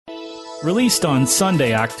Released on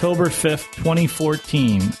Sunday, October 5th,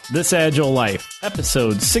 2014, This Agile Life,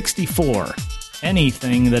 Episode 64.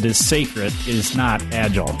 Anything that is sacred is not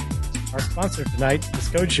agile. Our sponsor tonight is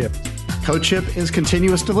CodeShip. CodeShip is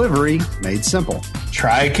continuous delivery made simple.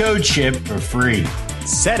 Try CodeShip for free.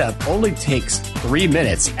 Setup only takes 3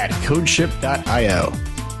 minutes at codeship.io.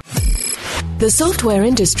 The software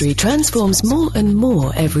industry transforms more and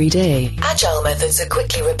more every day. Agile methods are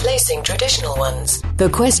quickly replacing traditional ones.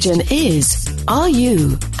 The question is, are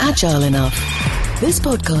you agile enough? This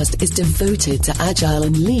podcast is devoted to agile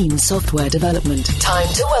and lean software development. Time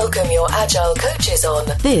to welcome your agile coaches on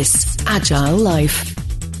This Agile Life.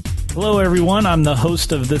 Hello, everyone. I'm the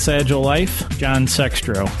host of This Agile Life, John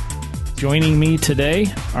Sextro. Joining me today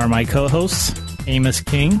are my co-hosts, Amos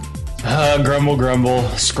King. Grumble, grumble,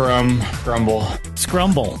 scrum, grumble.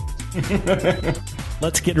 Scrumble.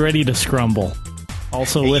 Let's get ready to scrumble.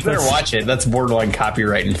 Also with you better us... watch it. That's borderline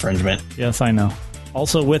copyright infringement. Yes, I know.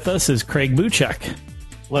 Also with us is Craig Buchek.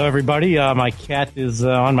 Hello, everybody. My cat is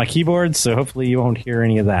on my keyboard, so hopefully you won't hear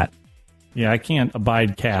any of that. Yeah, I can't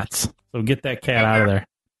abide cats, so get that cat out of there.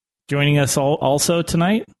 Joining us also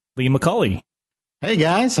tonight, Lee McCulley. Hey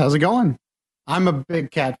guys, how's it going? I'm a big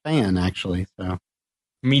cat fan, actually. So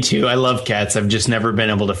Me too. I love cats. I've just never been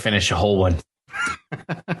able to finish a whole one.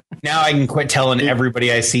 Now I can quit telling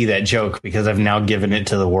everybody I see that joke because I've now given it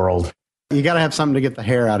to the world. You got to have something to get the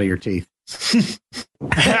hair out of your teeth.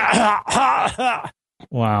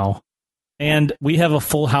 Wow. And we have a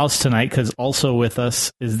full house tonight because also with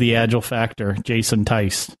us is the Agile Factor, Jason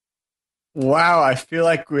Tice. Wow, I feel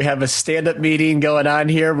like we have a stand-up meeting going on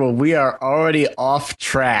here, but we are already off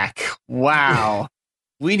track. Wow.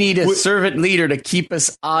 We need a servant leader to keep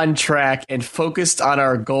us on track and focused on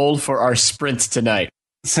our goal for our sprints tonight.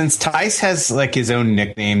 Since Tice has like his own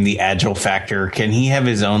nickname, the Agile Factor, can he have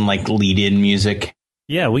his own like lead-in music?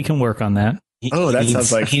 Yeah, we can work on that. That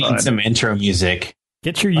sounds like he fun. needs some intro music.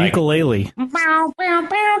 Get your ukulele.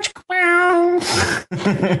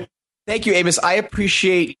 Thank you, Amos. I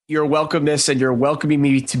appreciate your welcomeness and your welcoming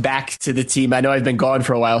me back to the team. I know I've been gone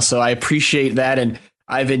for a while, so I appreciate that. And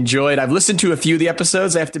I've listened to a few of the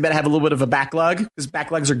episodes. I have to admit I have a little bit of a backlog because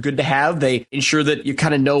backlogs are good to have. They ensure that you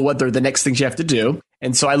kind of know what they're the next things you have to do.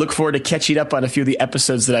 And so I look forward to catching up on a few of the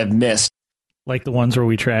episodes that I've missed. Like the ones where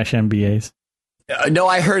we trash MBAs. No,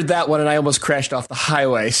 I heard that one and I almost crashed off the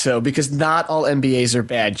highway. So because not all MBAs are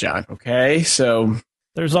bad, John. Okay, so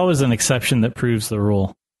There's always an exception that proves the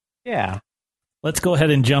rule. Yeah. Let's go ahead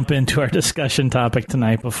and jump into our discussion topic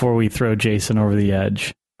tonight before we throw Jason over the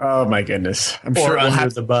edge. oh my goodness, I'm Or sure it will under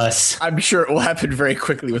the bus. I'm sure it will happen very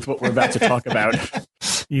quickly with what we're about to talk about.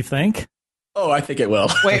 You think? Oh, I think it will.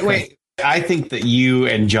 Wait. I think that you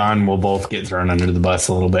and John will both get thrown under the bus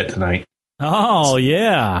a little bit tonight. Oh,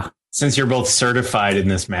 yeah. Since you're both certified in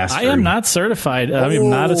this mastery. I am not certified. I am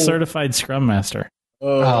not a certified Scrum Master.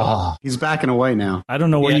 Oh, He's backing away now. I don't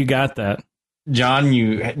know where Yeah. you got that. John,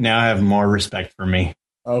 you now have more respect for me.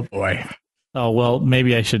 Oh boy. Oh, well,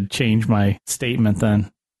 maybe I should change my statement then.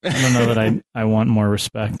 I don't know that I want more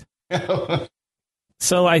respect.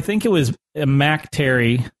 So I think it was Mac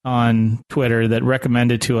Terry on Twitter that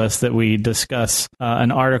recommended to us that we discuss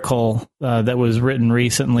an article that was written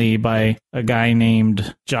recently by a guy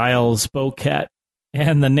named Giles Boquet.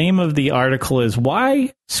 And the name of the article is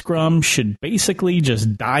Why Scrum Should Basically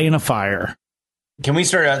Just Die in a Fire. Can we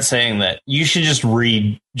start out saying that you should just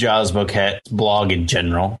read Giles Boquet's blog in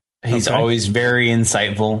general? He's Okay. always very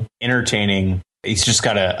insightful, entertaining. He's just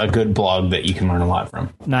got a good blog that you can learn a lot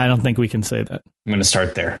from. No, I don't think we can say that. I'm going to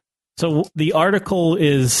start there. So the article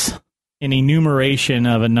is an enumeration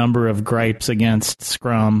of a number of gripes against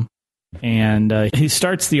Scrum. And he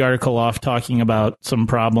starts the article off talking about some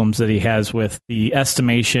problems that he has with the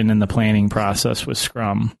estimation and the planning process with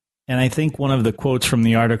Scrum. And I think one of the quotes from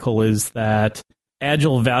the article is that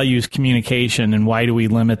Agile values communication, and why do we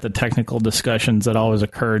limit the technical discussions that always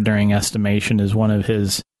occur during estimation is one of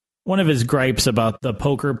his gripes about the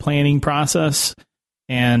poker planning process.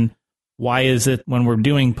 And why is it when we're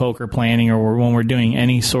doing poker planning or when we're doing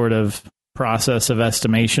any sort of process of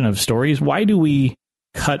estimation of stories, why do we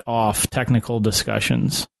cut off technical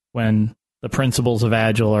discussions when the principles of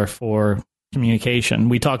Agile are for communication?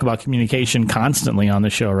 We talk about communication constantly on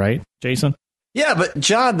the show, right, Jason? Yeah, but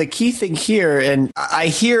John, the key thing here, and I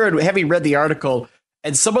hear, and having read the article,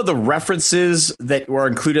 and some of the references that were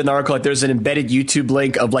included in the article, like there's an embedded YouTube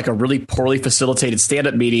link of like a really poorly facilitated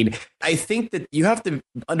stand-up meeting. I think that you have to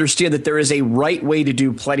understand that there is a right way to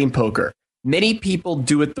do planning poker. Many people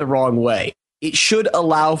do it the wrong way. It should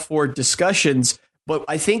allow for discussions, but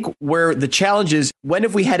I think where the challenge is, when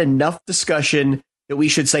have we had enough discussion that we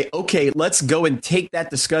should say, okay, let's go and take that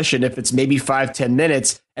discussion if it's maybe 5-10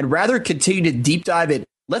 minutes and rather continue to deep dive it.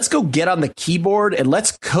 Let's go get on the keyboard and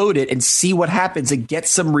let's code it and see what happens and get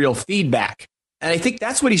some real feedback. And I think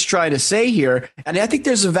that's what he's trying to say here. And I think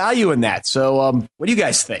there's a value in that. So what do you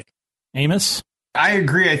guys think? Amos? I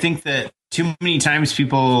agree. I think that too many times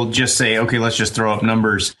people just say, okay, let's just throw up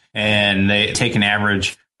numbers and they take an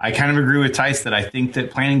average. I kind of agree with Tice that I think that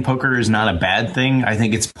planning poker is not a bad thing. I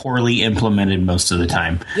think it's poorly implemented most of the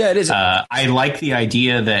time. Yeah, it is. I like the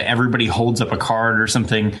idea that everybody holds up a card or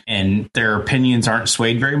something and their opinions aren't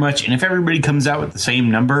swayed very much. And if everybody comes out with the same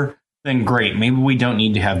number, then great. Maybe we don't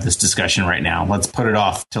need to have this discussion right now. Let's put it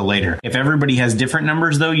off till later. If everybody has different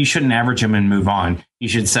numbers, though, you shouldn't average them and move on. You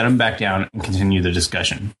should set them back down and continue the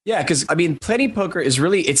discussion. Yeah, because, I mean, planning poker is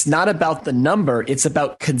really, it's not about the number. It's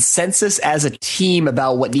about consensus as a team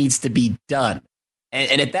about what needs to be done.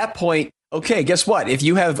 And at that point, okay, guess what? If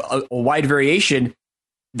you have a wide variation,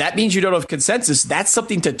 that means you don't have consensus. That's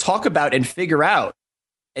something to talk about and figure out.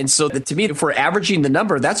 And so to me, if we're averaging the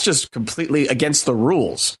number, that's just completely against the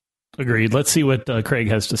rules. Agreed. Let's see what Craig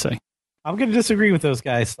has to say. I'm going to disagree with those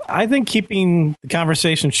guys. I think keeping the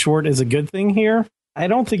conversation short is a good thing here. I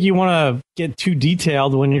don't think you want to get too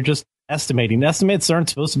detailed when you're just estimating. Estimates aren't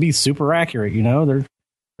supposed to be super accurate, you know? They're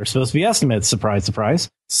supposed to be estimates, surprise, surprise.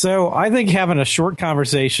 So I think having a short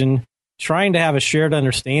conversation, trying to have a shared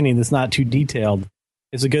understanding that's not too detailed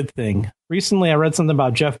is a good thing. Recently, I read something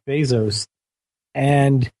about Jeff Bezos,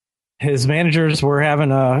 and his managers were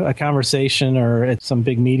having a conversation or at some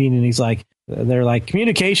big meeting, and they're like,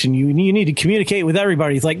 communication, you need to communicate with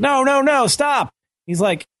everybody. He's like, no, stop. He's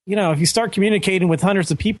like, if you start communicating with hundreds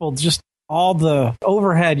of people, just all the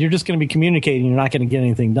overhead, you're just going to be communicating. You're not going to get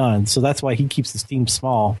anything done. So that's why he keeps his team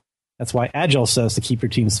small. That's why Agile says to keep your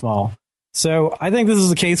team small. So I think this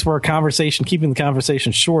is a case where keeping the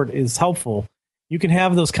conversation short is helpful. You can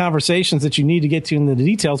have those conversations that you need to get to in the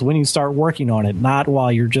details when you start working on it, not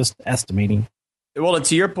while you're just estimating. Well, and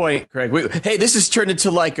to your point, Craig, hey, this has turned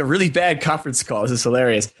into like a really bad conference call. This is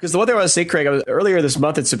hilarious. Because the one thing I want to say, Craig, earlier this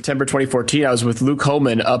month in September 2014, I was with Luke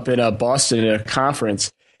Holman up in Boston at a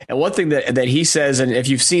conference. And one thing that he says, and if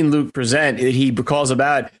you've seen Luke present, he recalls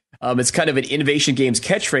about, it's kind of an Innovation Games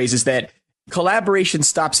catchphrase, is that collaboration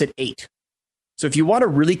stops at 8. So if you want to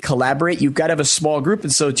really collaborate, you've got to have a small group.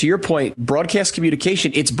 And so to your point, broadcast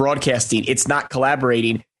communication, it's broadcasting. It's not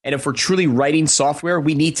collaborating. And if we're truly writing software,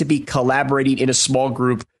 we need to be collaborating in a small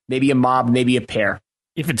group, maybe a mob, maybe a pair.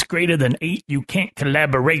 If it's greater than 8, you can't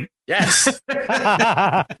collaborate. Yes.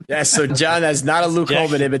 Yes. So, John, that's not a Luke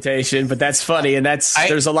Holman imitation, but that's funny. And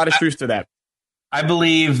there's a lot of truth to that. I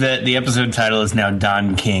believe that the episode title is now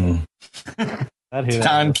Don King.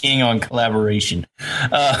 Don King on collaboration.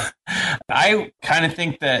 I kind of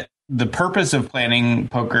think that the purpose of planning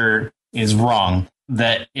poker is wrong,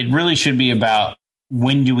 that it really should be about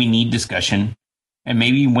when do we need discussion and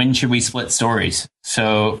maybe when should we split stories.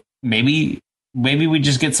 So maybe we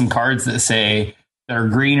just get some cards that say that are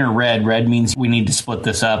green or red. Red means we need to split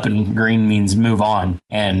this up and green means move on.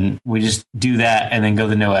 And we just do that and then go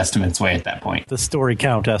the no estimates way at that point. The story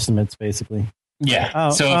count estimates, basically. Yeah.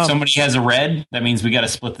 So if somebody has a red, that means we got to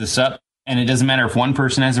split this up. And it doesn't matter if one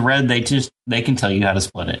person has a red, they can tell you how to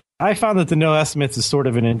split it. I found that the no estimates is sort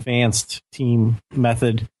of an advanced team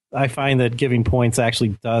method. I find that giving points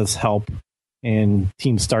actually does help in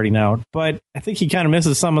teams starting out. But I think he kind of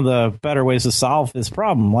misses some of the better ways to solve this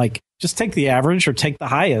problem. Like, just take the average or take the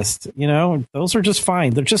highest. Those are just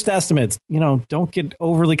fine. They're just estimates. Don't get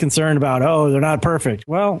overly concerned about, they're not perfect.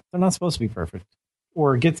 Well, they're not supposed to be perfect.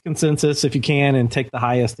 Or get consensus if you can and take the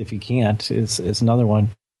highest if you can't is another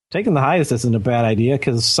one. Taking the highest isn't a bad idea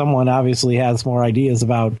because someone obviously has more ideas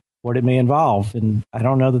about what it may involve. And I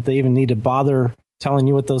don't know that they even need to bother telling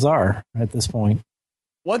you what those are at this point.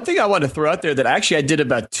 One thing I want to throw out there that actually I did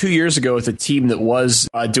about 2 years ago with a team that was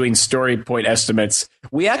doing story point estimates,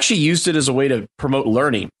 we actually used it as a way to promote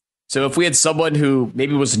learning. So if we had someone who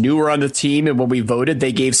maybe was newer on the team and when we voted,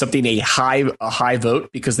 they gave something a high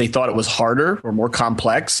vote because they thought it was harder or more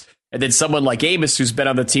complex. And then someone like Amos, who's been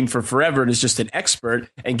on the team for forever and is just an expert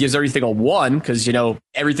and gives everything a 1 because,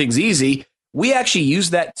 everything's easy. We actually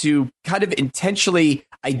use that to kind of intentionally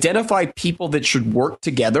identify people that should work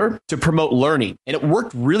together to promote learning. And it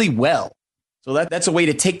worked really well. So that's a way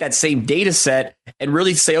to take that same data set and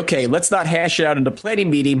really say, okay, let's not hash it out in the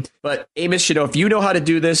planning meeting. But Amos, if you know how to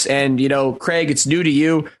do this and, Craig, it's new to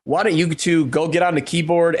you, why don't you two go get on the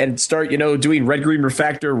keyboard and start, doing red, green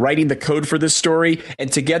refactor, writing the code for this story.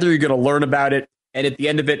 And together you're going to learn about it. And at the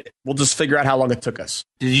end of it, we'll just figure out how long it took us.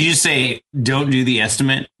 Did you say don't do the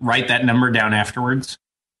estimate? Write that number down afterwards?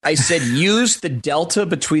 I said use the delta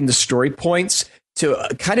between the story points to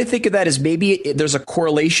kind of think of that as maybe there's a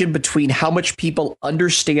correlation between how much people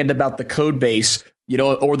understand about the code base,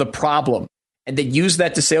 or the problem, and then use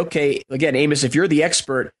that to say, okay, again, Amos, if you're the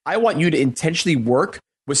expert, I want you to intentionally work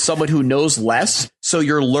with someone who knows less, so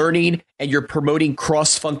you're learning and you're promoting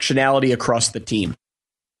cross-functionality across the team.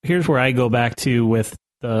 Here's where I go back to with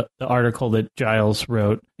the article that Giles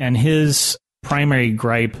wrote and his primary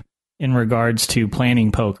gripe in regards to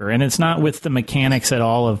planning poker. And it's not with the mechanics at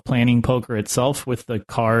all of planning poker itself, with the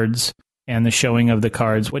cards and the showing of the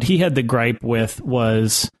cards. What he had the gripe with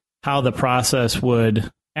was how the process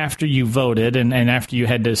would, after you voted and after you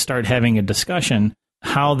had to start having a discussion,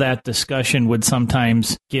 how that discussion would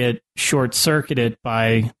sometimes get short-circuited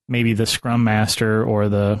by maybe the scrum master or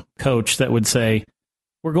the coach that would say,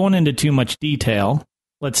 we're going into too much detail.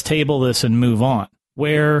 Let's table this and move on.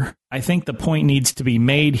 Where I think the point needs to be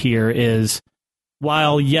made here is,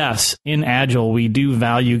 while yes, in Agile, we do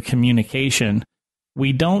value communication,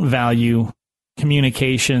 we don't value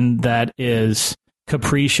communication that is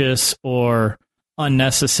capricious or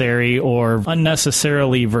unnecessary or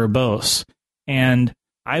unnecessarily verbose. And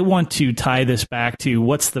I want to tie this back to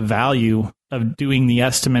what's the value of doing the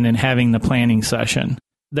estimate and having the planning session.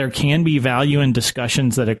 There can be value in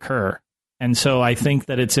discussions that occur. And so I think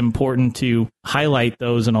that it's important to highlight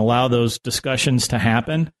those and allow those discussions to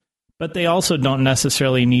happen. But they also don't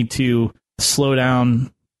necessarily need to slow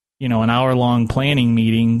down, an hour-long planning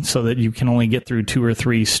meeting so that you can only get through 2 or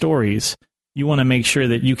 3 stories. You want to make sure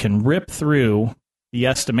that you can rip through the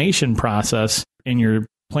estimation process in your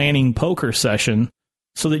planning poker session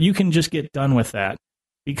so that you can just get done with that,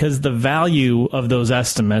 because the value of those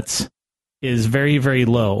estimates is very, very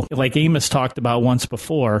low. Like Amos talked about once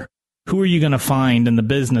before, who are you going to find in the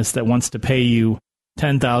business that wants to pay you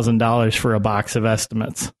 $10,000 for a box of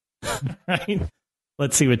estimates? Right?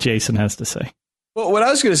 Let's see what Jason has to say. Well, what I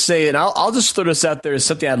was going to say, and I'll just throw this out there as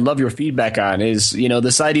something I'd love your feedback on, is,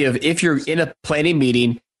 this idea of, if you're in a planning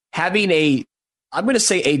meeting, having I'm going to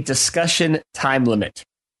say a discussion time limit.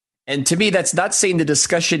 And to me, that's not saying the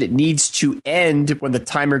discussion needs to end when the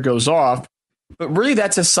timer goes off, but really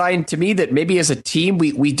that's a sign to me that maybe as a team,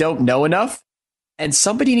 we don't know enough. And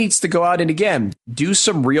somebody needs to go out and, again, do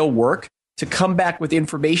some real work to come back with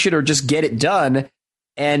information or just get it done.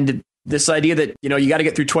 And this idea that, you got to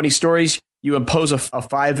get through 20 stories, you impose a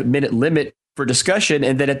 5-minute limit for discussion.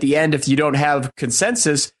 And then at the end, if you don't have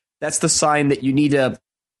consensus, that's the sign that you need to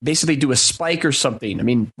basically do a spike or something. I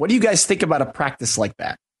mean, what do you guys think about a practice like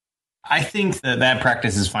that? I think that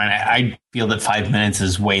practice is fine. I feel that 5 minutes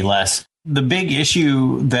is way less. The big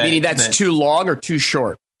issue meaning that's too long or too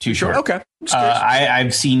short? Too short. Okay.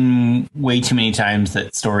 I've seen way too many times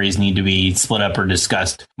that stories need to be split up or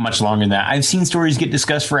discussed much longer than that. I've seen stories get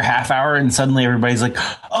discussed for a half hour and suddenly everybody's like,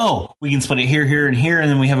 oh, we can split it here, here, and here. And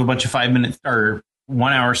then we have a bunch of 5 minutes or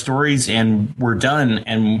 1 hour stories and we're done.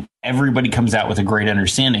 And everybody comes out with a great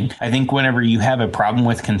understanding. I think whenever you have a problem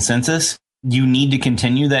with consensus, you need to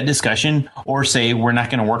continue that discussion or say, we're not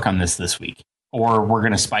going to work on this week, or we're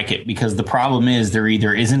going to spike it, because the problem is there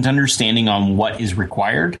either isn't understanding on what is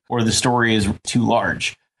required or the story is too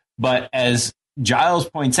large. But as Giles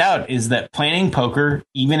points out, is that planning poker,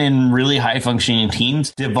 even in really high functioning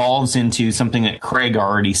teams, devolves into something that Craig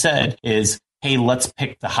already said is, hey, let's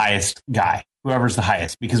pick the highest guy, whoever's the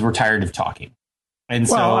highest, because we're tired of talking. And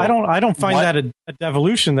well, I don't find that a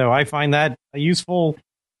devolution, though. I find that a useful.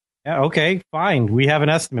 Yeah, okay, fine. We have an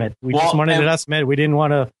estimate. We just wanted an estimate. We didn't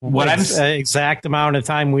want to exact amount of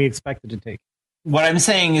time we expected to take. What I'm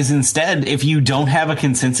saying is, instead, if you don't have a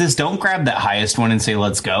consensus, don't grab that highest one and say,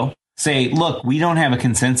 let's go. Say, look, we don't have a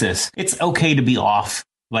consensus. It's okay to be off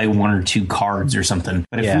by 1 or 2 cards or something.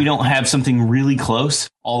 But if we don't have something really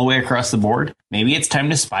close all the way across the board, maybe it's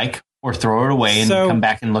time to spike or throw it away and come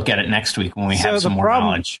back and look at it next week when we have some more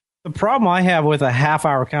knowledge. The problem I have with a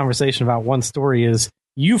half-hour conversation about one story is,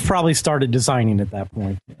 you've probably started designing at that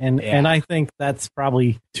point. And I think that's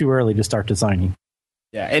probably too early to start designing.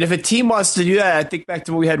 Yeah, and if a team wants to do that, I think back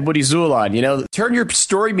to when we had Woody Zuhl on, turn your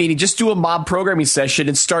story meeting, just do a mob programming session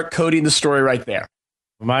and start coding the story right there.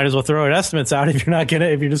 We might as well throw estimates out if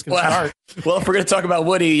you're just going to start. Well, if we're going to talk about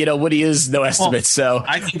Woody, Woody is no estimates. So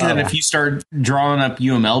I think that if you start drawing up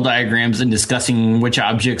UML diagrams and discussing which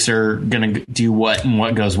objects are going to do what and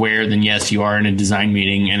what goes where, then yes, you are in a design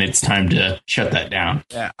meeting and it's time to shut that down.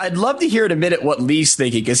 Yeah, I'd love to hear in a minute what Lee's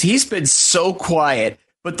thinking, because he's been so quiet.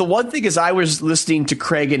 But the one thing is, I was listening to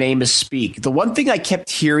Craig and Amos speak. The one thing I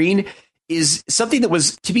kept hearing is something that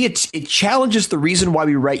was, to me, it challenges the reason why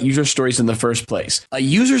we write user stories in the first place. A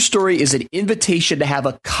user story is an invitation to have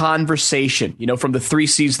a conversation, from the 3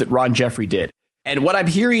 C's that Ron Jeffrey did. And what I'm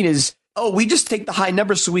hearing is oh, we just take the high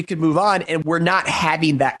numbers so we can move on. And we're not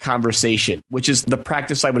having that conversation, which is the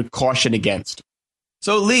practice I would caution against.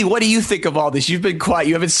 So, Lee, what do you think of all this? You've been quiet.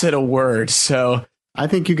 You haven't said a word. So I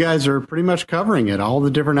think you guys are pretty much covering it, all the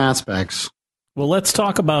different aspects. Well, let's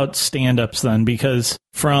talk about stand-ups then, because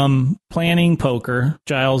from planning poker,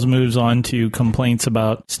 Giles moves on to complaints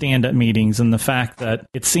about stand-up meetings and the fact that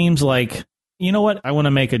it seems like, you know what? I want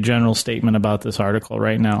to make a general statement about this article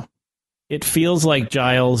right now. It feels like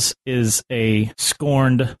Giles is a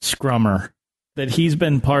scorned scrummer, that he's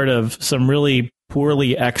been part of some really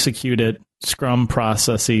poorly executed scrum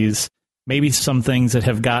processes, maybe some things that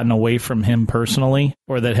have gotten away from him personally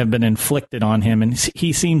or that have been inflicted on him. And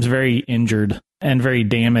he seems very injured and very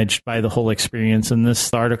damaged by the whole experience. And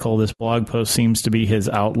this article, this blog post seems to be his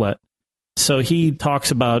outlet. So he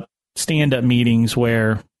talks about stand-up meetings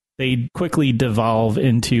where they quickly devolve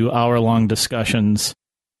into hour-long discussions.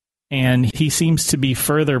 And he seems to be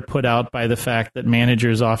further put out by the fact that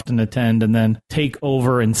managers often attend and then take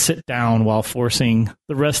over and sit down while forcing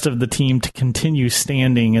the rest of the team to continue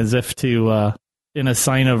standing as if to, in a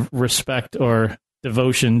sign of respect or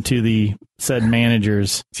devotion to the said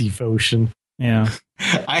managers. Devotion. Yeah.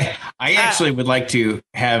 I actually would like to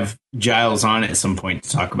have Giles on at some point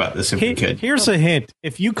to talk about this if we could. Here's a hint.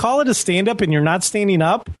 If you call it a stand-up and you're not standing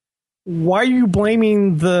up, why are you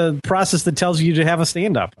blaming the process that tells you to have a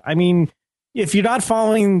stand-up? I mean, if you're not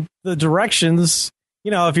following the directions,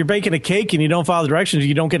 if you're baking a cake and you don't follow the directions,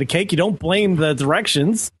 you don't get a cake. You don't blame the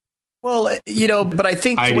directions. Well, but I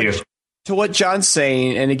think to what John's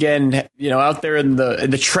saying, and again, out there in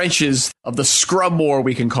the trenches of the Scrum war,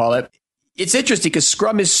 we can call it, it's interesting because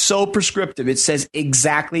Scrum is so prescriptive. It says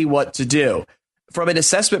exactly what to do. From an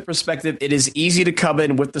assessment perspective, it is easy to come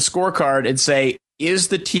in with the scorecard and say, is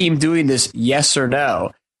the team doing this? Yes or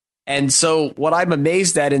no? And so what I'm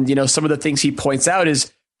amazed at, and, some of the things he points out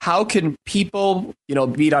is how can people,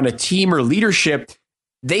 be it on a team or leadership,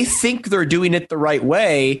 they think they're doing it the right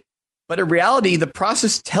way. But in reality, the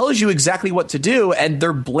process tells you exactly what to do, and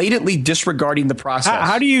they're blatantly disregarding the process.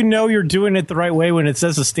 How do you know you're doing it the right way when it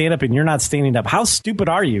says to stand up and you're not standing up? How stupid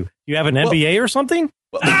are you? You have an MBA or something?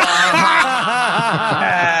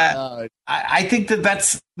 I think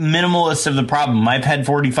that's minimalist of the problem. I've had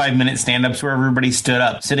 45-minute stand-ups where everybody stood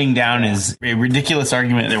up. Sitting down is a ridiculous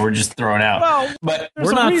argument that we're just throwing out. Well, but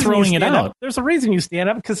we're not throwing it out. There's a reason you stand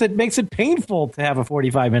up, because it makes it painful to have a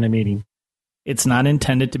 45-minute meeting. It's not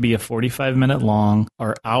intended to be a 45-minute long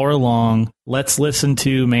or hour long. Let's listen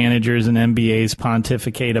to managers and MBAs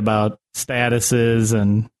pontificate about statuses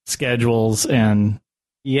and schedules. And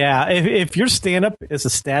yeah, if your stand-up is a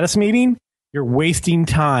status meeting, you're wasting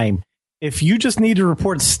time. If you just need to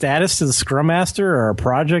report status to the Scrum Master or a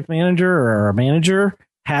project manager or a manager,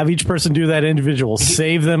 have each person do that individual.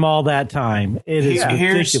 Save them all that time. It is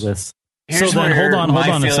ridiculous. So then hold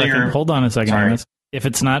on a second. Sorry. If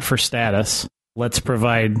it's not for status, let's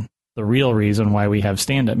provide the real reason why we have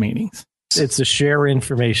stand-up meetings. It's to share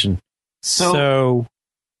information. So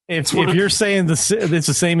if you're saying it's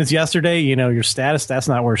the same as yesterday, your status, that's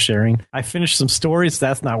not worth sharing. I finished some stories,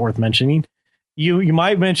 that's not worth mentioning. You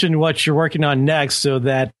might mention what you're working on next so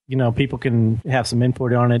that, people can have some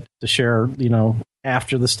input on it to share,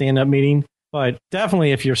 after the stand-up meeting. But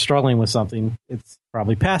definitely if you're struggling with something, it's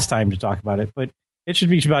probably past time to talk about it. But it should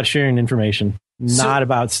be about sharing information, not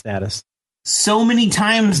about status. So many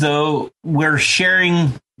times, though, we're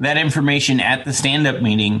sharing that information at the stand-up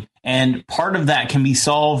meeting, and part of that can be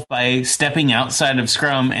solved by stepping outside of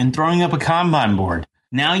Scrum and throwing up a Kanban board.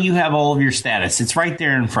 Now you have all of your status. It's right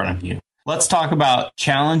there in front of you. Let's talk about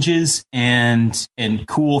challenges and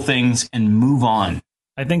cool things and move on.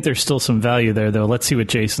 I think there's still some value there, though. Let's see what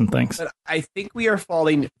Jason thinks. But I think we are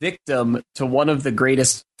falling victim to one of the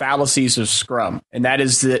greatest fallacies of Scrum, and that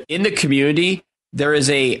is that in the community, there is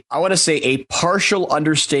a partial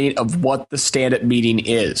understanding of what the stand-up meeting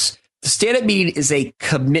is. The stand-up meeting is a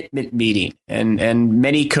commitment meeting, and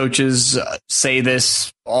many coaches say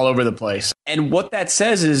this all over the place. And what that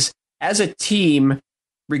says is, as a team,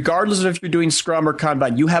 regardless of if you're doing Scrum or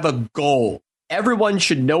Kanban, you have a goal. Everyone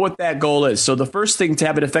should know what that goal is. So the first thing to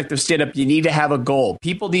have an effective stand-up, you need to have a goal.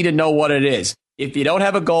 People need to know what it is. If you don't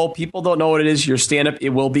have a goal, people don't know what it is, your stand-up, it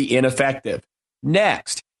will be ineffective.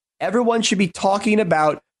 Next, everyone should be talking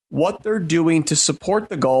about what they're doing to support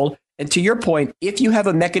the goal. And to your point, if you have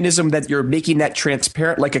a mechanism that you're making that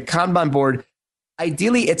transparent, like a Kanban board,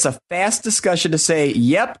 ideally it's a fast discussion to say,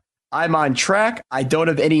 yep, I'm on track. I don't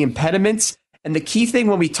have any impediments. And the key thing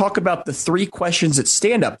when we talk about the 3 questions at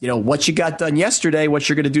stand up, what you got done yesterday, what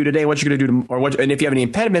you're going to do today, what you're going to do, and if you have any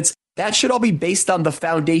impediments, that should all be based on the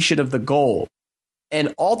foundation of the goal.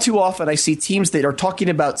 And all too often I see teams that are talking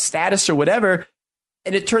about status or whatever.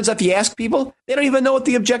 And it turns out if you ask people, they don't even know what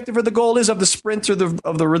the objective or the goal is of the sprint or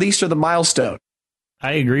of the release or the milestone.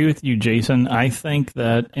 I agree with you, Jason. I think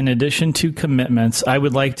that in addition to commitments, I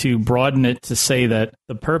would like to broaden it to say that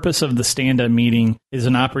the purpose of the stand-up meeting is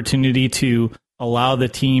an opportunity to allow the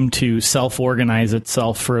team to self-organize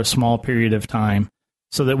itself for a small period of time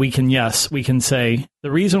so that we can say the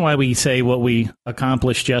reason why we say what we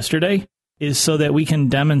accomplished yesterday is so that we can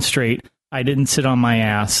demonstrate I didn't sit on my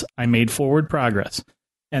ass. I made forward progress.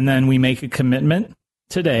 And then we make a commitment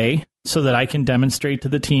today so that I can demonstrate to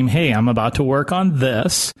the team, hey, I'm about to work on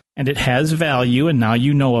this and it has value. And now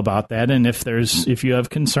you know about that. And if you have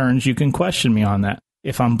concerns, you can question me on that.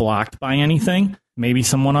 If I'm blocked by anything, maybe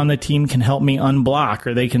someone on the team can help me unblock,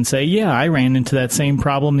 or they can say, yeah, I ran into that same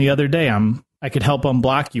problem the other day. I could help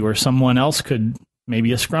unblock you, or someone else could,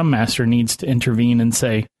 maybe a scrum master needs to intervene and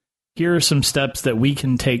say, here are some steps that we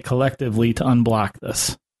can take collectively to unblock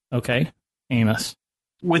this. Okay, Amos.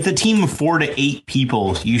 With a team of 4 to 8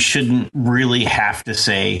 people, you shouldn't really have to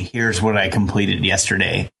say, here's what I completed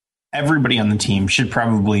yesterday. Everybody on the team should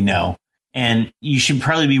probably know. And you should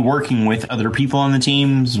probably be working with other people on the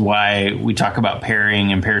teams, why we talk about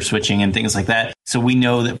pairing and pair switching and things like that. So we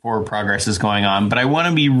know that forward progress is going on. But I want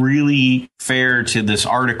to be really fair to this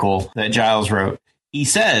article that Giles wrote. He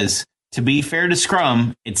says, to be fair to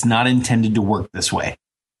Scrum, it's not intended to work this way.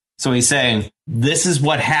 So he's saying, this is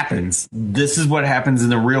what happens. This is what happens in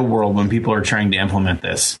the real world when people are trying to implement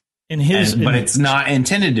this. But it's not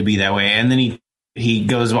intended to be that way. And then he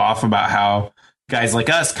goes off about how guys like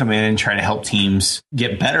us come in and try to help teams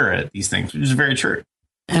get better at these things, which is very true.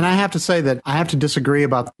 And I have to say that I have to disagree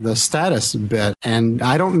about the status bit. And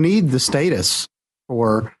I don't need the status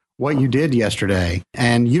for what you did yesterday.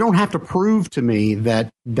 And you don't have to prove to me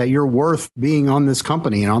that you're worth being on this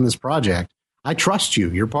company and on this project. I trust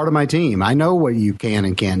you. You're part of my team. I know what you can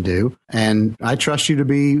and can't do, and I trust you to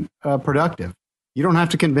be productive. You don't have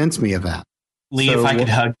to convince me of that. Lee, if I could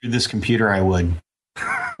hug through this computer, I would.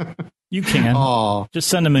 You can. Oh. Just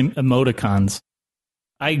send them emoticons.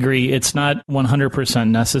 I agree. It's not 100%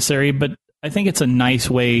 necessary, but I think it's a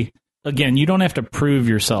nice way. Again, you don't have to prove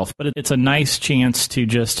yourself, but it's a nice chance to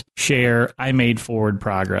just share, I made forward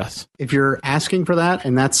progress. If you're asking for that,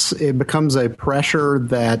 and it becomes a pressure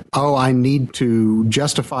that, I need to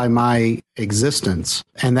justify my existence.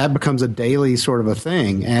 And that becomes a daily sort of a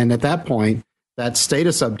thing. And at that point, that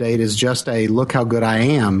status update is just a look how good I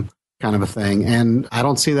am kind of a thing. And I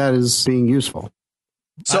don't see that as being useful.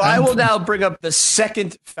 So I will now bring up the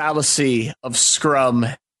second fallacy of Scrum,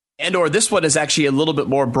 or this one is actually a little bit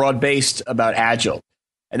more broad-based about Agile.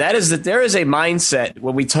 And that is that there is a mindset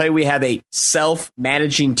when we tell you we have a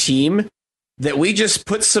self-managing team that we just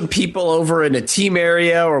put some people over in a team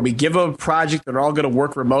area, or we give them a project that are all going to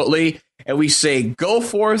work remotely, and we say, go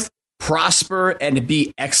forth, prosper, and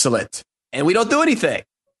be excellent. And we don't do anything.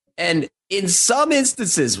 And in some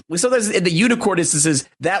instances, sometimes in the unicorn instances,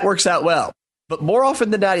 that works out well. But more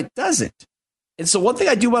often than not, it doesn't. And so one thing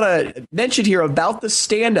I do want to mention here about the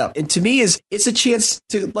stand-up, and to me is it's a chance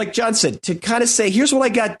to, like John said, to kind of say, here's what I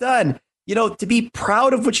got done, to be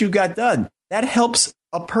proud of what you got done. That helps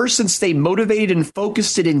a person stay motivated and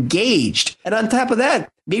focused and engaged. And on top of that,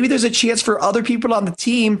 maybe there's a chance for other people on the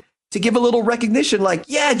team to give a little recognition like,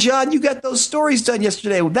 yeah, John, you got those stories done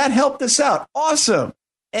yesterday. That helped us out. Awesome.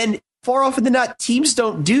 And far often than not, teams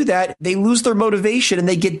don't do that. They lose their motivation and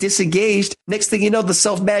they get disengaged. Next thing you know, the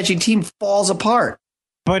self-managing team falls apart.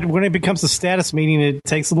 But when it becomes a status meeting, it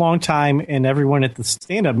takes a long time and everyone at the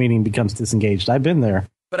stand-up meeting becomes disengaged. I've been there.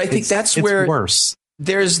 But I think that's where worse.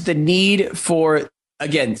 There's the need for,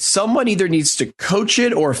 again, someone either needs to coach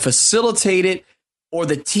it or facilitate it, or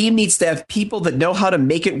the team needs to have people that know how to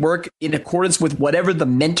make it work in accordance with whatever the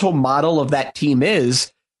mental model of that team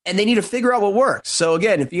is. And they need to figure out what works. So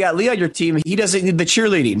again, if you got Lee on your team, he doesn't need the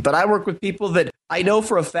cheerleading. But I work with people that I know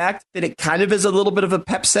for a fact that it kind of is a little bit of a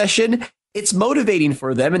pep session. It's motivating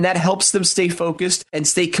for them, and that helps them stay focused and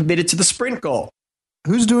stay committed to the sprint goal.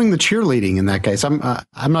 Who's doing the cheerleading in that case? I'm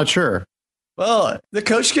not sure. Well, the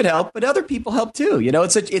coach can help, but other people help too.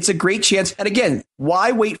 It's a great chance. And again,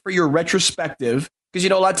 why wait for your retrospective? Because,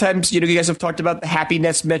 a lot of times, you guys have talked about the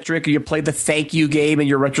happiness metric, or you play the thank you game in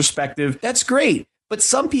your retrospective. That's great. But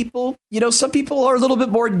some people are a little bit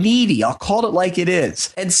more needy. I'll call it like it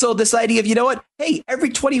is. And so this idea of, hey, every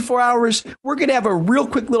 24 hours, we're going to have a real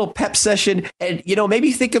quick little pep session. And,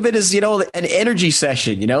 maybe think of it as, an energy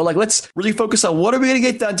session, like let's really focus on what are we going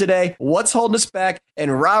to get done today? What's holding us back?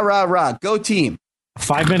 And rah, rah, rah, go team.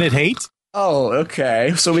 5-minute hate? Oh,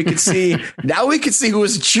 okay. So we could see, now we could see who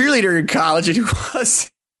was a cheerleader in college and who was.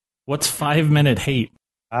 What's 5-minute hate?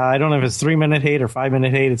 I don't know if it's 3-minute hate or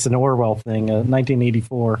 5-minute hate. It's an Orwell thing,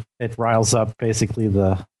 1984. It riles up basically the...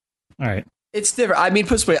 All right. It's different. I mean,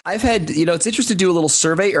 put this way, I've had, it's interesting to do a little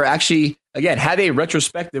survey or actually, again, have a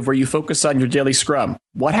retrospective where you focus on your daily scrum.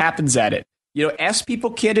 What happens at it? Ask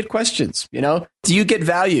people candid questions. Do you get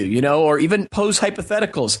value, or even pose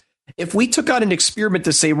hypotheticals? If we took on an experiment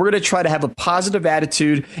to say we're going to try to have a positive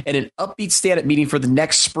attitude and an upbeat stand-up meeting for the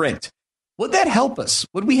next sprint, would that help us?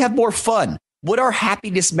 Would we have more fun? Would our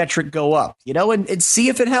happiness metric go up? And see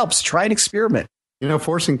if it helps. Try an experiment.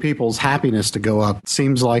 Forcing people's happiness to go up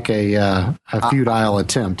seems like a futile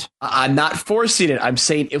attempt. I'm not forcing it. I'm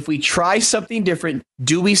saying if we try something different,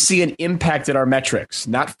 do we see an impact at our metrics?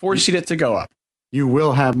 Not forcing it to go up. You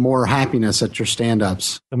will have more happiness at your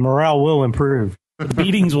stand-ups. The morale will improve. The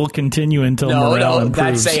beatings will continue until morale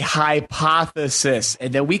improves. That's a hypothesis.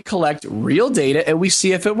 And then we collect real data and we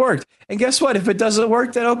see if it worked. And guess what? If it doesn't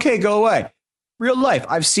work, then okay, go away. Real life.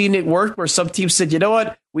 I've seen it work where some teams said, you know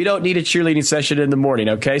what? We don't need a cheerleading session in the morning.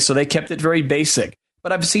 Okay. So they kept it very basic.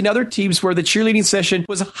 But I've seen other teams where the cheerleading session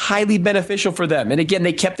was highly beneficial for them. And again,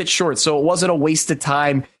 they kept it short. So it wasn't a waste of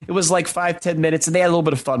time. It was like 5-10 minutes and they had a little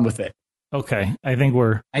bit of fun with it. Okay. I think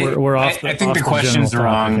we're off. I think the questions are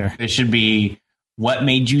wrong. It should be, what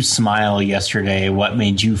made you smile yesterday? What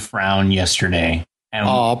made you frown yesterday?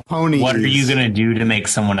 And ponies. What are you going to do to make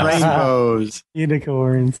someone else rainbows,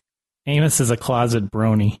 unicorns? Amos is a closet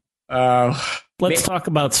brony. Let's talk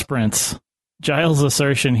about sprints. Giles'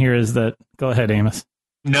 assertion here is that... Go ahead, Amos.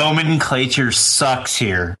 Nomenclature sucks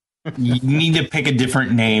here. You need to pick a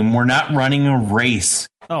different name. We're not running a race.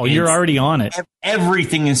 Oh, you're already on it.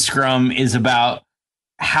 Everything in Scrum is about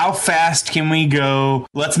how fast can we go?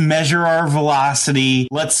 Let's measure our velocity.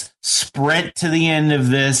 Let's sprint to the end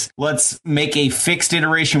of this. Let's make a fixed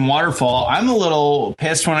iteration waterfall. I'm a little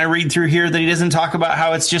pissed when I read through here that he doesn't talk about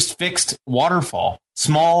how it's just fixed waterfall,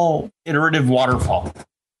 small iterative waterfall.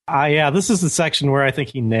 Yeah, this is the section where I think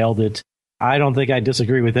he nailed it. I don't think I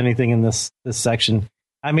disagree with anything in this section.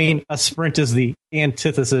 I mean, a sprint is the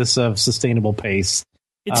antithesis of sustainable pace.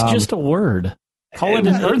 It's just a word. Call it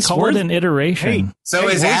an iteration. Hey, so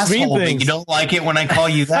is asshole, but you don't like it when I call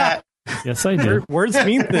you that? Yes, I do. Words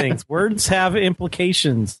mean things. Words have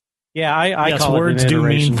implications. Yeah, I call words it an do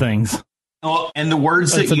iteration. mean things. Oh, and the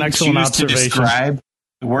words that you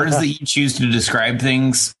choose to describe,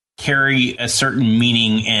 things carry a certain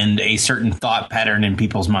meaning and a certain thought pattern in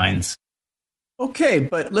people's minds. Okay,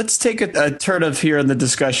 but let's take a turn of here in the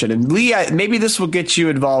discussion. And Lee, maybe this will get you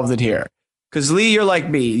involved in here. Because Lee, you're like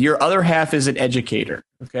me. Your other half is an educator.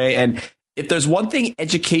 Okay. And if there's one thing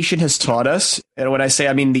education has taught us, and when I say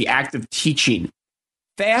I mean the act of teaching,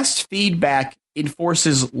 fast feedback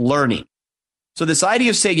enforces learning. So this idea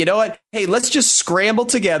of saying, you know what? Hey, let's just scramble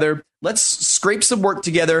together. Let's scrape some work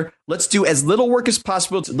together. Let's do as little work as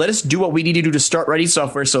possible. Let us do what we need to do to start writing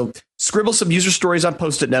software. So scribble some user stories on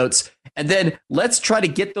Post-it notes. And then let's try to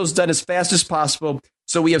get those done as fast as possible.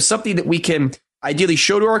 So we have something that we can ideally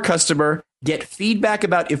show to our customer, get feedback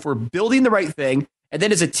about if we're building the right thing. And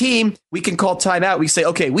then as a team, we can call timeout. We say,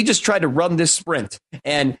 okay, we just tried to run this sprint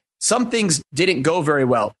and some things didn't go very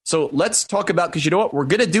well. So let's talk about, because you know what? We're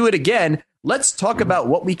going to do it again. Let's talk about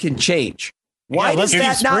what we can change. Why does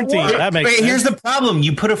that not work? That makes sense. Here's the problem.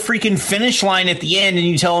 You put a freaking finish line at the end and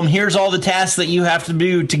you tell them, here's all the tasks that you have to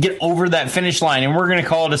do to get over that finish line. And we're going to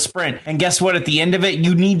call it a sprint. And guess what? At the end of it,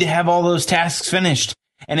 you need to have all those tasks finished.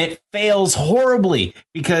 And it fails horribly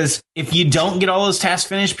because if you don't get all those tasks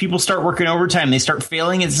finished, people start working overtime. They start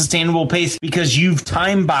failing at sustainable pace because you've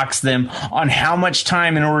time boxed them on how much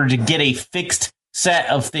time in order to get a fixed set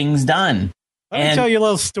of things done. Let me tell you a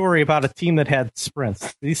little story about a team that had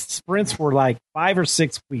sprints. These sprints were like 5 or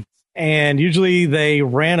 6 weeks, and usually they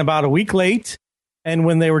ran about a week late. And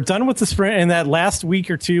when they were done with the sprint, and that last week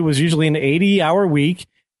or two was usually an 80-hour week,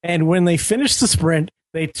 and when they finished the sprint,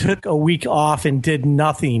 they took a week off and did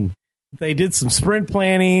nothing. They did some sprint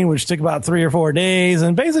planning, which took about 3 or 4 days.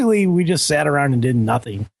 And basically, we just sat around and did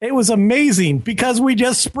nothing. It was amazing because we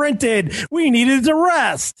just sprinted. We needed to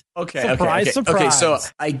rest. Okay. Surprise. Okay, so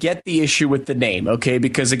I get the issue with the name. Okay,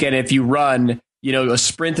 because again, if you run, a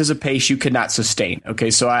sprint is a pace you cannot sustain.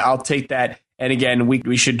 Okay, so I'll take that. And again,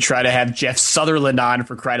 we should try to have Jeff Sutherland on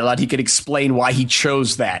for crying out loud. He could explain why he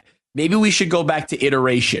chose that. Maybe we should go back to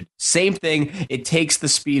iteration. Same thing. It takes the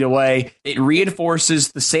speed away. It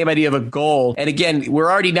reinforces the same idea of a goal. And again, we're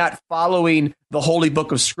already not following the holy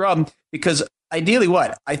book of Scrum because ideally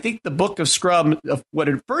what? I think the book of Scrum, when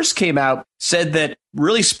it first came out, said that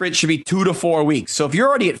really sprint should be 2 to 4 weeks. So if you're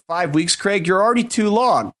already at 5 weeks, Craig, you're already too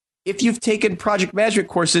long. If you've taken project management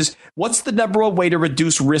courses, what's the number one way to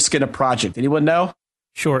reduce risk in a project? Anyone know?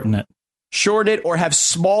 Shorten it. Shorten it or have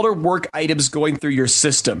smaller work items going through your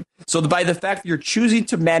system. So by the fact that you're choosing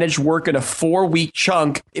to manage work in a 4-week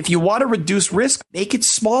chunk, if you want to reduce risk, make it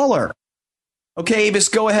smaller. Okay, Amos,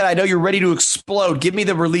 go ahead. I know you're ready to explode. Give me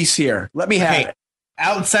the release here. Let me have it.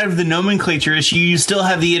 Outside of the nomenclature issue, you still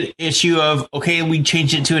have the issue of, okay, we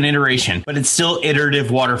changed it to an iteration, but it's still iterative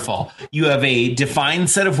waterfall. You have a defined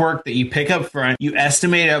set of work that you pick up front, you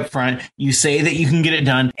estimate up front, you say that you can get it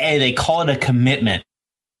done, and they call it a commitment.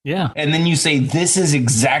 Yeah. And then you say, this is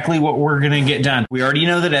exactly what we're going to get done. We already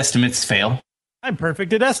know that estimates fail. I'm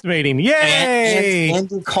perfect at estimating. Yay!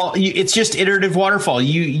 And it's just iterative waterfall.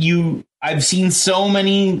 I've seen so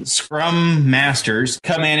many Scrum masters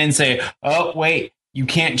come in and say, oh, wait, you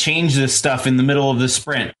can't change this stuff in the middle of the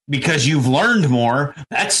sprint because you've learned more.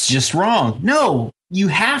 That's just wrong. No, you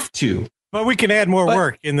have to. But we can add more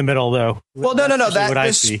work in the middle, though. Well, no.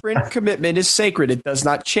 That sprint commitment is sacred. It does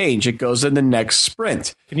not change. It goes in the next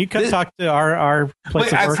sprint. Can you talk to our place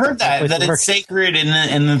of work? I've heard that it's sacred,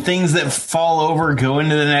 and the things that fall over go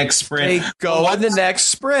into the next sprint. They go in the next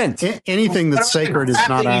sprint. Anything that's sacred is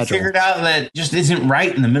not agile. You figured out that just isn't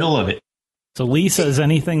right in the middle of it. So Lee says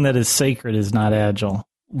anything that is sacred is not agile.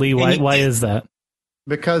 Lee, why is that?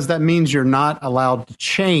 Because that means you're not allowed to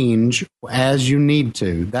change as you need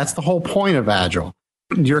to. That's the whole point of Agile.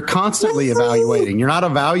 You're constantly evaluating. You're not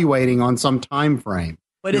evaluating on some time frame.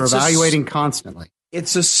 But you're evaluating constantly.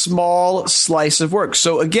 It's a small slice of work.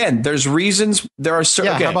 So again, there's reasons. There are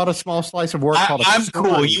certain. How about a small slice of work called I'm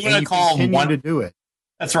cool. You want to call them one to do it?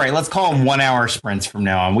 That's right. Let's call them 1 hour sprints from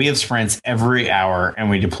now on. We have sprints every hour, and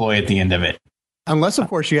we deploy at the end of it. Unless, of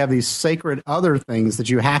course, you have these sacred other things that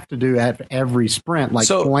you have to do at every sprint, like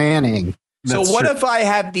planning. So what if I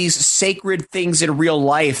have these sacred things in real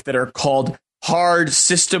life that are called hard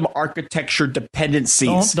system architecture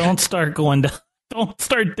dependencies? Don't start going down. Don't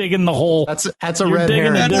start digging the hole. That's a red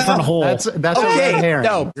herring. A different hole. That's a red herring.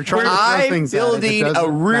 No, you're trying to throw things I'm building a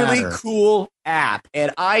really cool app,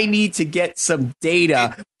 and I need to get some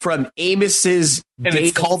data from Amos's. And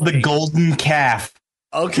it's called the Golden Calf.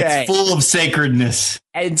 Okay. It's full of sacredness.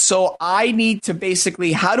 And so I need to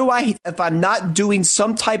basically, if I'm not doing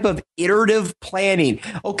some type of iterative planning,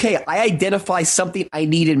 okay, I identify something I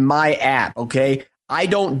need in my app, okay? I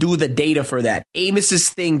don't do the data for that. Amos's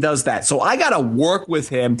thing does that. So I got to work with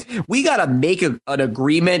him. We got to make an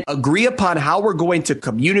agreement, agree upon how we're going to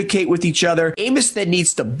communicate with each other. Amos then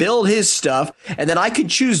needs to build his stuff. And then I can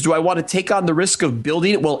choose, do I want to take on the risk of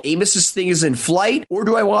building it while Amos's thing is in flight? Or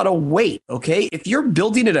do I want to wait? Okay. If you're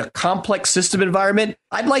building in a complex system environment,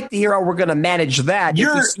 I'd like to hear how we're going to manage that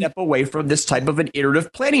if we step away from this type of an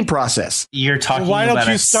iterative planning process. You're talking why about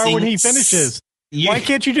don't you start when he finishes? Why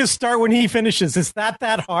can't you just start when he finishes? Is that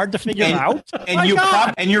hard to figure out? And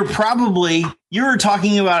you're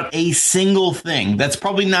talking about a single thing. That's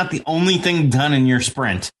probably not the only thing done in your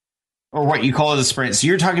sprint, or what you call it a sprint. So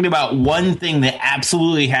you're talking about one thing that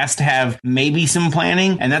absolutely has to have maybe some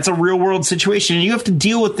planning, and that's a real world situation. And you have to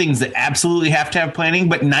deal with things that absolutely have to have planning,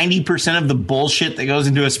 but 90% of the bullshit that goes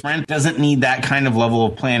into a sprint doesn't need that kind of level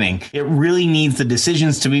of planning. It really needs the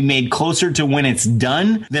decisions to be made closer to when it's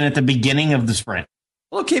done than at the beginning of the sprint.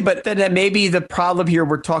 Okay, but then maybe the problem here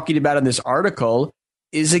we're talking about in this article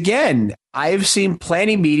is, again, I've seen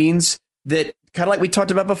planning meetings that, kind of like we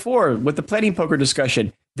talked about before with the planning poker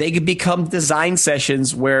discussion, they could become design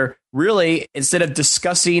sessions where really, instead of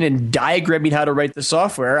discussing and diagramming how to write the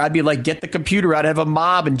software, I'd be like, get the computer out, have a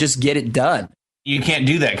mob, and just get it done. You can't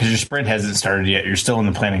do that because your sprint hasn't started yet. You're still in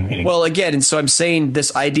the planning meeting. Well, again, and so I'm saying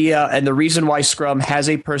this idea, and the reason why Scrum has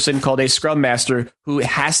a person called a Scrum Master who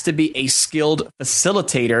has to be a skilled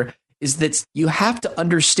facilitator is that you have to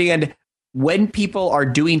understand when people are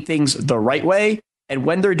doing things the right way and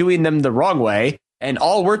when they're doing them the wrong way. And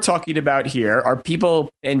all we're talking about here are people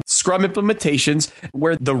in Scrum implementations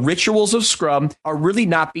where the rituals of Scrum are really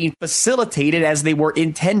not being facilitated as they were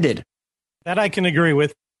intended. That I can agree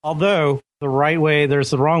with. Although the right way, there's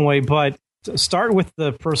the wrong way, but start with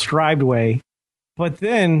the prescribed way. But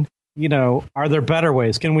then, are there better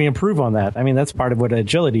ways? Can we improve on that? I mean, that's part of what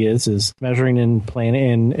agility is measuring and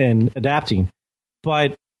planning and adapting.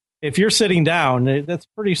 But if you're sitting down, that's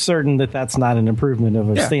pretty certain that that's not an improvement of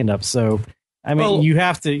a stand-up. So, I mean, you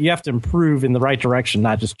have to improve in the right direction,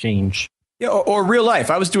 not just change. Yeah, or real life.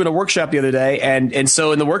 I was doing a workshop the other day, and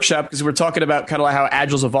so in the workshop, because we're talking about kind of like how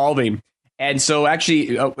Agile's evolving. And so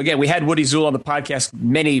actually, again, we had Woody Zuhl on the podcast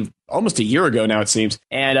almost a year ago now, it seems.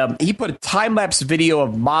 And he put a time-lapse video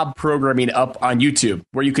of mob programming up on YouTube,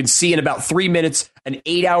 where you can see in about 3 minutes an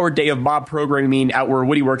 8-hour day of mob programming out where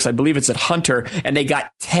Woody works. I believe it's at Hunter, and they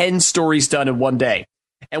got 10 stories done in one day.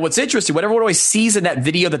 And what's interesting, what everyone always sees in that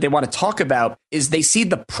video that they want to talk about is they see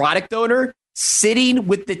the product owner sitting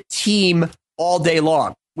with the team all day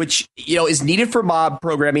long, which, you know, is needed for mob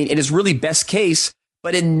programming and is really best case.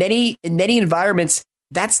 But in many environments,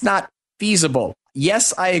 that's not feasible.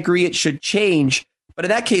 Yes, I agree it should change. But in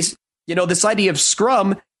that case, you know, this idea of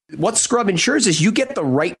Scrum, what Scrum ensures is you get the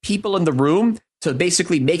right people in the room to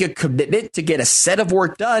basically make a commitment to get a set of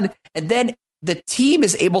work done. And then the team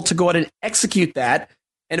is able to go out and execute that.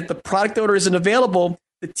 And if the product owner isn't available,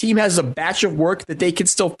 the team has a batch of work that they can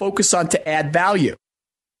still focus on to add value.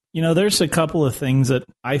 You know, there's a couple of things that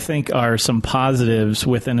I think are some positives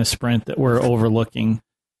within a sprint that we're overlooking.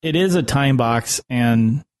 It is a time box,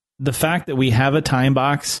 and the fact that we have a time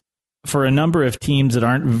box for a number of teams that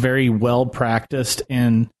aren't very well practiced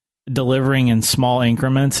in delivering in small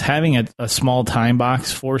increments, having a small time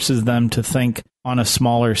box forces them to think on a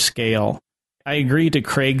smaller scale. I agree to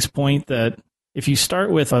Craig's point that if you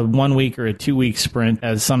start with a 1 week or a 2 week sprint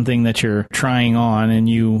as something that you're trying on and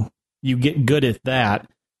you get good at that,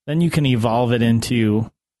 then you can evolve it into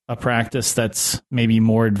a practice that's maybe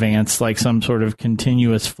more advanced, like some sort of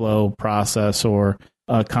continuous flow process or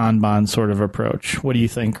a Kanban sort of approach. What do you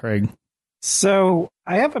think, Craig? So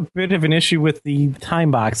I have a bit of an issue with the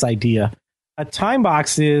time box idea. A time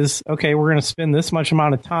box is, okay, we're going to spend this much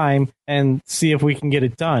amount of time and see if we can get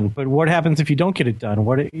it done. But what happens if you don't get it done?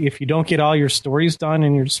 What if you don't get all your stories done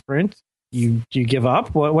in your sprint? You give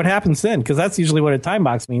up? What happens then? Because that's usually what a time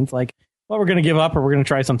box means. Like, well, we're going to give up or we're going to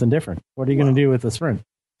try something different. What are you going to do with the sprint?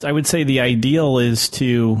 I would say the ideal is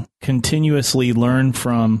to continuously learn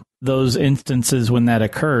from those instances when that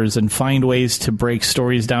occurs and find ways to break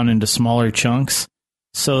stories down into smaller chunks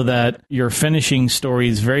so that you're finishing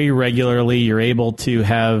stories very regularly. You're able to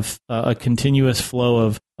have a continuous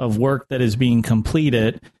flow of work that is being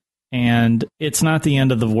completed. And it's not the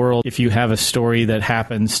end of the world if you have a story that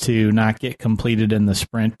happens to not get completed in the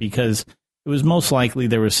sprint, because it was most likely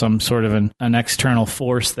there was some sort of an external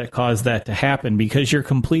force that caused that to happen, because you're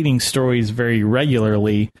completing stories very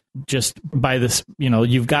regularly just by this, you know,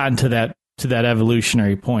 you've gotten to that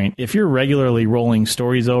evolutionary point. If you're regularly rolling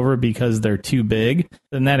stories over because they're too big,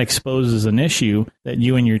 then that exposes an issue that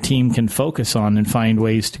you and your team can focus on and find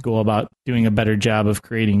ways to go about doing a better job of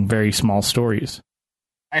creating very small stories.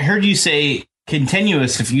 I heard you say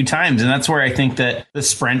continuous a few times, and that's where I think that the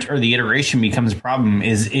sprint or the iteration becomes a problem,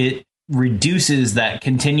 is it reduces that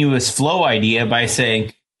continuous flow idea by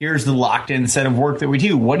saying, here's the locked in set of work that we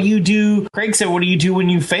do. What do you do? Craig said, what do you do when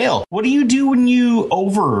you fail? What do you do when you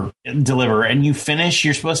over deliver and you finish?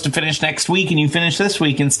 You're supposed to finish next week and you finish this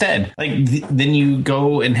week instead. Like then you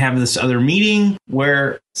go and have this other meeting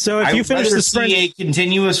where if you finish the sprint, see a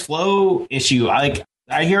continuous flow issue.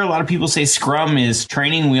 I hear a lot of people say Scrum is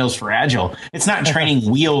training wheels for Agile. It's not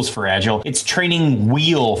training wheels for Agile. It's training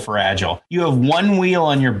wheel for Agile. You have one wheel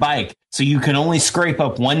on your bike, so you can only scrape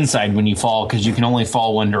up one side when you fall because you can only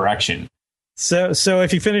fall one direction. So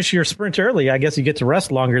if you finish your sprint early, I guess you get to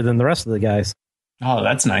rest longer than the rest of the guys. Oh,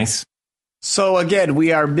 that's nice. So again,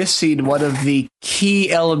 we are missing one of the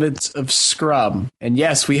key elements of Scrum. And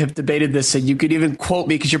yes, we have debated this, and you could even quote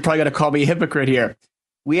me because you're probably going to call me a hypocrite here.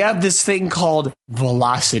 We have this thing called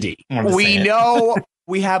velocity. We know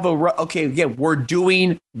we have we're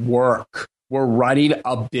doing work. We're running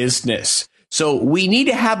a business. So we need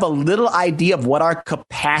to have a little idea of what our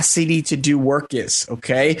capacity to do work is.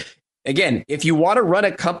 Okay. Again, if you want to run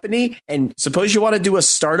a company and suppose you want to do a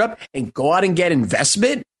startup and go out and get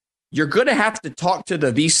investment, you're going to have to talk to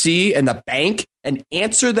the VC and the bank and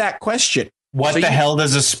answer that question. What the hell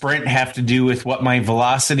does a sprint have to do with what my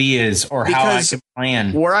velocity is or how I can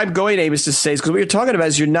plan? Where I'm going, Amos, to say is because what you're talking about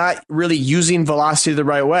is you're not really using velocity the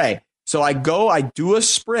right way. So I do a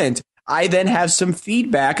sprint. I then have some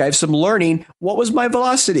feedback. I have some learning. What was my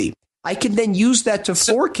velocity? I can then use that to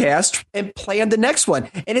forecast and plan the next one.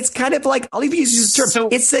 And it's kind of like, I'll even use this term. So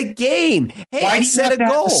it's a game. Hey, I set a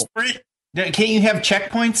goal. Can't you have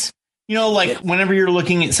checkpoints? You know, like whenever you're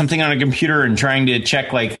looking at something on a computer and trying to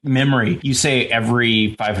check like memory, you say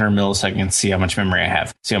every 500 milliseconds, see how much memory I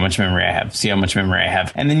have, see how much memory I have, see how much memory I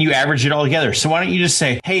have. And then you average it all together. So why don't you just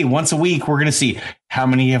say, hey, once a week, we're going to see how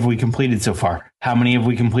many have we completed so far? How many have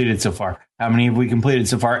we completed so far? How many have we completed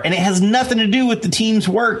so far? And it has nothing to do with the team's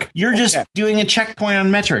work. You're just doing a checkpoint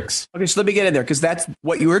on metrics. Okay, so let me get in there because that's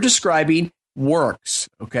what you were describing works.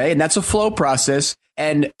 Okay, and that's a flow process.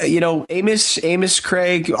 And, you know, Amos,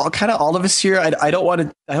 Craig, all of us here, I don't want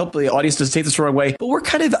to, I hope the audience doesn't take this the wrong way, but we're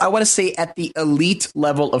kind of, I want to say at the elite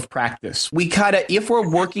level of practice. We kind of, if we're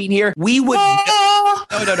working here, we would,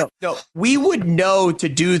 no, we would know to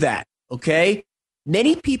do that. Okay.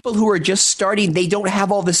 Many people who are just starting, they don't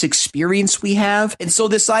have all this experience we have. And so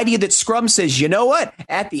this idea that Scrum says, you know what,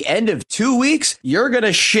 at the end of 2 weeks, you're going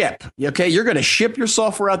to ship. Okay, you're going to ship your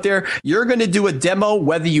software out there. You're going to do a demo,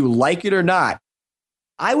 whether you like it or not.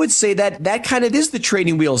 I would say that kind of is the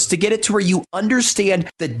training wheels to get it to where you understand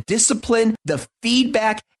the discipline, the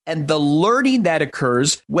feedback, and the learning that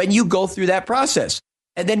occurs when you go through that process.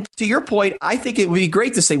 And then to your point, I think it would be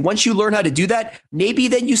great to say, once you learn how to do that, maybe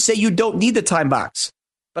then you say you don't need the time box.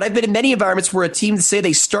 But I've been in many environments where a team say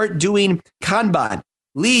they start doing Kanban.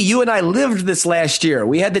 Lee, you and I lived this last year.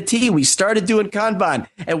 We had the team. We started doing Kanban.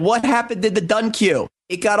 And what happened in the done queue?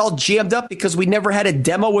 It got all jammed up because we never had a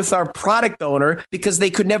demo with our product owner because they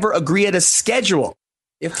could never agree at a schedule.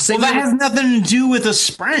 That has nothing to do with a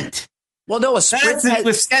sprint. Well, no, a sprint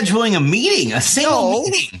with scheduling a meeting, a single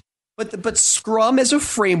meeting. But Scrum as a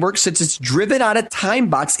framework, since it's driven on a time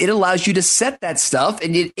box, it allows you to set that stuff,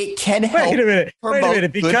 and it can help. Wait a minute.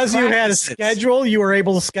 Because you had a schedule, you were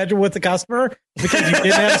able to schedule with the customer? Because you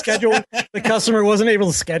didn't have a schedule, the customer wasn't able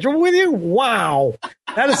to schedule with you? Wow.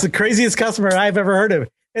 That is the craziest customer I've ever heard of.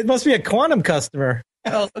 It must be a quantum customer.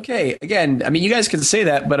 Well, okay. Again, I mean, you guys can say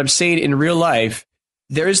that, but I'm saying in real life,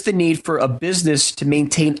 there is the need for a business to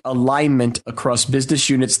maintain alignment across business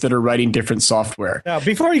units that are writing different software. Now,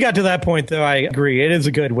 before you got to that point, though, I agree. It is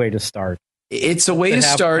a good way to start. It's a way to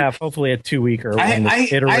start. Have hopefully a 2 week or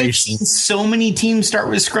iteration. I've seen so many teams start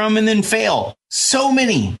with Scrum and then fail. So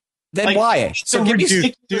many. Then why? So would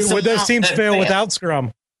those teams fail without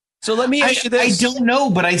Scrum? So let me ask you this. I don't know,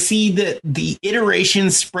 but I see that the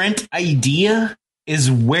iteration sprint idea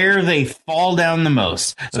is where they fall down the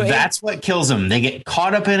most. So that's what kills them. They get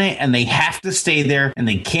caught up in it and they have to stay there and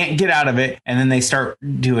they can't get out of it. And then they start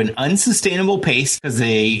doing unsustainable pace because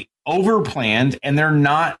they overplanned and they're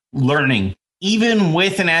not learning, even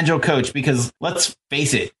with an agile coach, because let's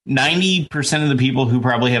face it, 90% of the people who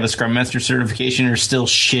probably have a Scrum Master certification are still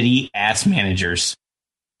shitty ass managers.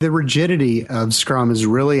 The rigidity of Scrum is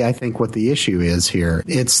really, I think, what the issue is here.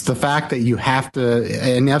 It's the fact that you have to,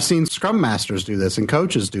 and I've seen Scrum Masters do this and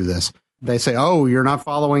coaches do this. They say, oh, you're not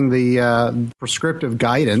following the prescriptive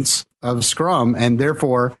guidance of Scrum, and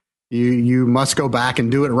therefore you must go back and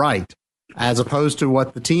do it right. As opposed to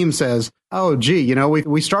what the team says, oh, gee,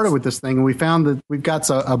 we started with this thing and we found that we've got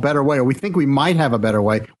a better way, or we think we might have a better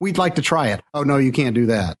way. We'd like to try it. Oh, no, you can't do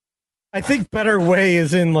that. I think better way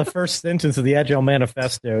is in the first sentence of the Agile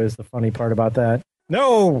Manifesto is the funny part about that.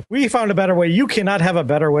 No, we found a better way. You cannot have a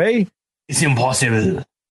better way. It's impossible.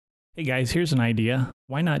 Hey guys, here's an idea.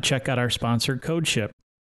 Why not check out our sponsor, CodeShip?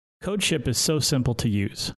 CodeShip is so simple to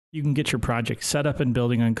use. You can get your project set up and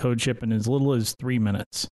building on CodeShip in as little as 3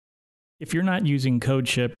 minutes. If you're not using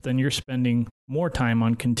CodeShip, then you're spending more time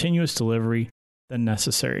on continuous delivery than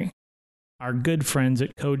necessary. Our good friends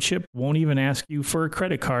at CodeShip won't even ask you for a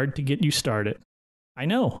credit card to get you started. I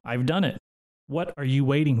know, I've done it. What are you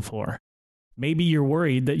waiting for? Maybe you're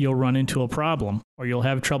worried that you'll run into a problem or you'll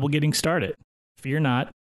have trouble getting started. Fear not.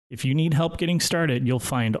 If you need help getting started, you'll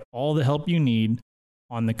find all the help you need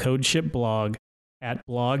on the CodeShip blog at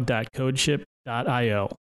blog.codeship.io.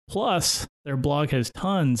 Plus, their blog has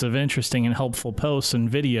tons of interesting and helpful posts and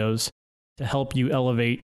videos to help you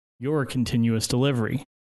elevate your continuous delivery.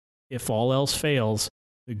 If all else fails,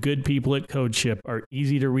 the good people at CodeShip are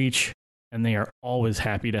easy to reach, and they are always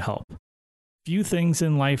happy to help. Few things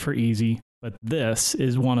in life are easy, but this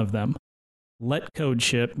is one of them. Let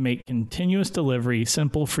CodeShip make continuous delivery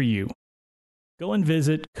simple for you. Go and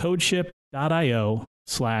visit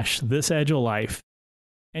codeship.io/thisagilelife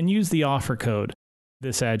and use the offer code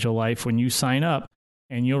thisagilelife when you sign up,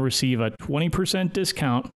 and you'll receive a 20%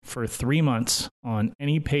 discount for 3 months on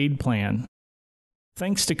any paid plan.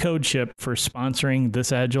 Thanks to CodeShip for sponsoring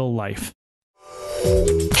This Agile Life.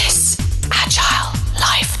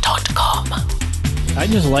 ThisAgileLife.com. I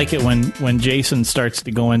just like it when Jason starts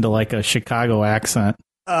to go into like a Chicago accent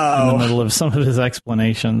in the middle of some of his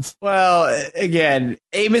explanations. Well, again,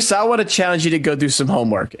 Amos, I want to challenge you to go do some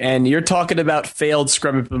homework. And you're talking about failed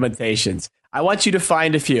Scrum implementations. I want you to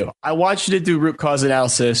find a few. I want you to do root cause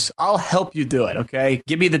analysis. I'll help you do it, okay?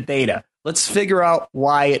 Give me the data. Let's figure out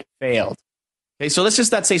why it failed. Okay, so let's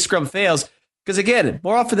just not say Scrum fails, because again,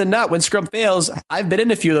 more often than not, when Scrum fails, I've been in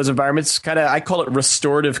a few of those environments, I call it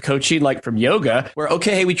restorative coaching, like from yoga, where,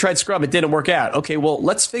 okay, hey, we tried Scrum, it didn't work out. Okay, well,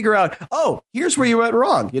 let's figure out, here's where you went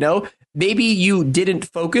wrong. Maybe you didn't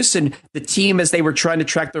focus, and the team, as they were trying to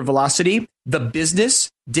track their velocity, the business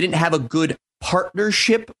didn't have a good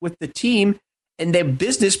partnership with the team, and the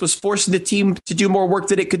business was forcing the team to do more work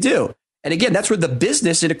than it could do. And again, that's where the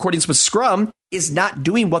business, in accordance with Scrum, is not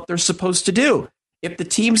doing what they're supposed to do. If the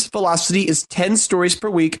team's velocity is 10 stories per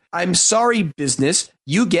week, I'm sorry, business,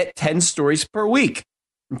 you get 10 stories per week.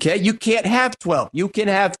 Okay, you can't have 12. You can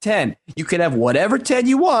have 10. You can have whatever 10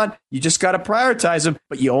 you want. You just got to prioritize them,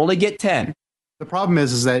 but you only get 10. The problem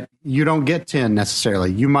is that you don't get 10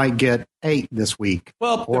 necessarily. You might get 8 this week,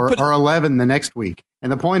 or 11 the next week.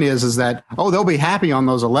 And the point is that, they'll be happy on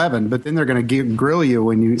those 11, but then they're going to grill you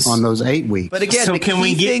on those 8 weeks. But again, so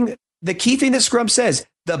the key thing that Scrum says,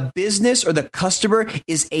 the business or the customer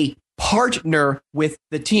is a partner with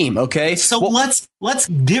the team. Okay, so let's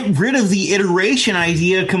get rid of the iteration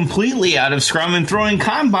idea completely out of Scrum and throw in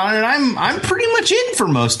Kanban, and I'm pretty much in for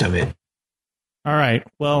most of it. All right,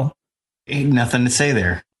 well, ain't nothing to say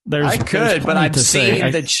there. But I'm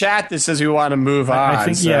seeing the chat that says we want to move on.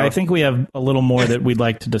 I think we have a little more that we'd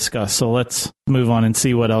like to discuss. So let's move on and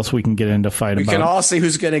see what else we can get into fight about. We can all see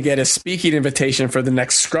who's going to get a speaking invitation for the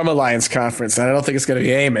next Scrum Alliance conference. And I don't think it's going to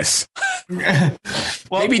be Amos.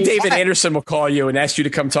 Maybe David Anderson will call you and ask you to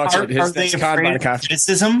come talk to his next Kanban conference.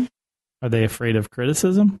 Criticism? Are they afraid of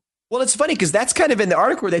criticism? Well, it's funny because that's kind of in the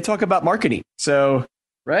article where they talk about marketing. So,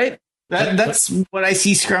 right? That's what I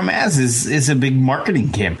see Scrum as is a big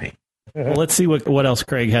marketing campaign. Well, let's see what else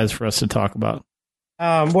Craig has for us to talk about.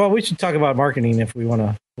 Well, we should talk about marketing if we want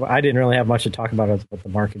to. Well, I didn't really have much to talk about the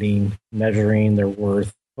marketing, measuring their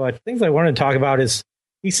worth. But things I wanted to talk about is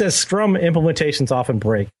he says Scrum implementations often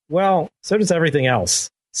break. Well, so does everything else.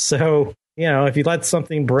 So, if you let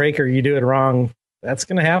something break or you do it wrong, that's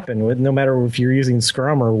going to happen, no matter if you're using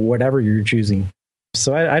Scrum or whatever you're choosing.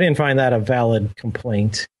 So I didn't find that a valid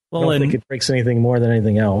complaint. Well, I don't think it breaks anything more than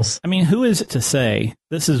anything else. I mean, who is it to say?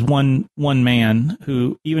 This is one man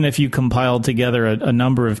who, even if you compiled together a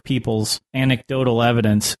number of people's anecdotal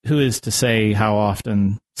evidence, who is to say how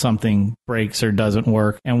often something breaks or doesn't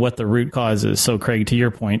work and what the root cause is? So, Craig, to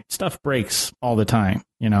your point, stuff breaks all the time,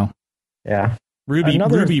 Yeah.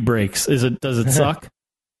 Ruby breaks. Does it suck?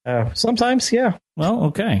 Sometimes, yeah. Well,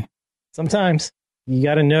 okay. Sometimes. You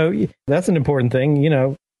got to know. That's an important thing,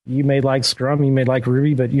 You may like Scrum, you may like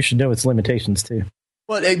Ruby, but you should know its limitations too.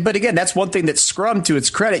 Well, but again, that's one thing that Scrum, to its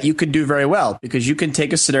credit, you can do very well, because you can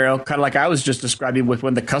take a scenario kind of like I was just describing with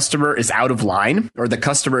when the customer is out of line or the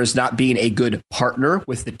customer is not being a good partner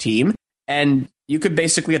with the team. And you could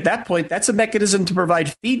basically, at that point, that's a mechanism to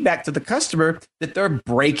provide feedback to the customer that they're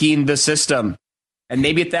breaking the system. And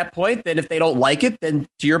maybe at that point, then if they don't like it, then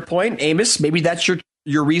to your point, Amos, maybe that's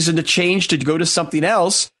your reason to change, to go to something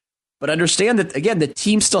else. But understand that, again, the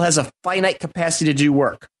team still has a finite capacity to do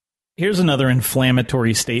work. Here's another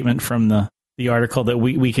inflammatory statement from the article that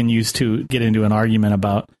we can use to get into an argument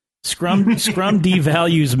about. Scrum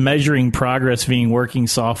devalues measuring progress via working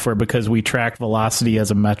software because we track velocity as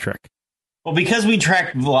a metric. Well, because we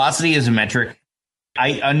track velocity as a metric,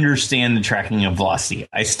 I understand the tracking of velocity.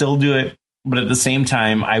 I still do it, but at the same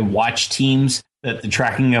time, I watch teams that the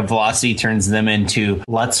tracking of velocity turns them into,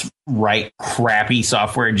 let's write crappy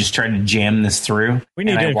software and just try to jam this through. We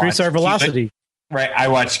need to increase our velocity. Right. I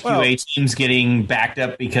watch QA teams getting backed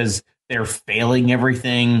up because they're failing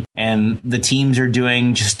everything, and the teams are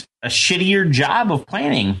doing just a shittier job of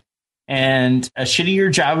planning and a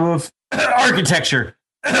shittier job of architecture.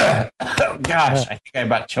 Oh, gosh, I think I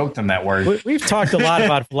about choked on that word. We've talked a lot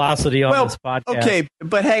about velocity on this podcast. Okay,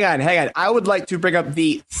 but hang on. I would like to bring up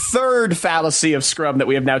the third fallacy of Scrum that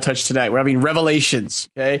we have now touched tonight. We're having revelations.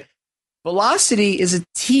 Okay, velocity is a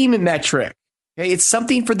team metric. Okay, it's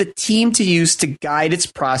something for the team to use to guide its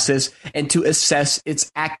process and to assess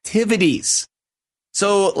its activities.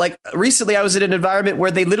 So, like, recently I was in an environment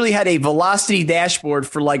where they literally had a velocity dashboard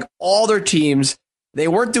for like all their teams. They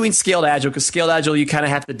weren't doing scaled agile, because scaled agile, you kind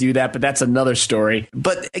of have to do that, but that's another story.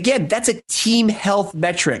 But again, that's a team health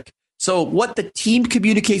metric. So what the team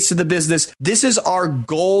communicates to the business, this is our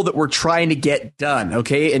goal that we're trying to get done.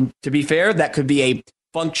 Okay. And to be fair, that could be a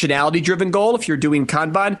functionality driven goal if you're doing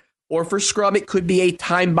Kanban, or for Scrum, it could be a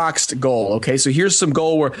time boxed goal. Okay. So here's some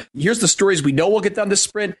goal where here's the stories we know we'll get done this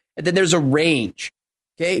sprint. And then there's a range.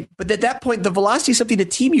 Okay, but at that point, the velocity is something the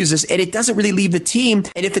team uses, and it doesn't really leave the team.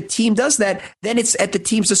 And if the team does that, then it's at the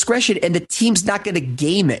team's discretion, and the team's not going to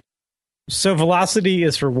game it. So velocity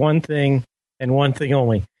is for one thing and one thing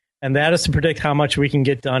only, and that is to predict how much we can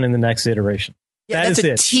get done in the next iteration. Yeah, that's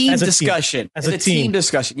a team discussion. As a team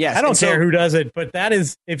discussion, yes. I don't care who does it, but that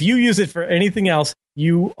is, if you use it for anything else,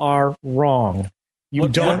 you are wrong. You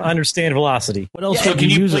don't understand velocity. What else would you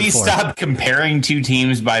use it for? Can you please stop comparing two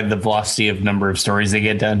teams by the velocity of number of stories they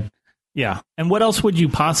get done? Yeah. And what else would you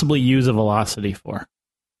possibly use a velocity for?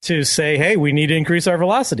 To say, hey, we need to increase our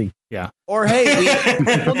velocity. Yeah. Or hey,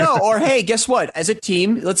 or hey, guess what? As a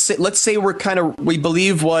team, let's say we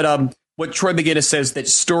believe what what Troy McGinnis says, that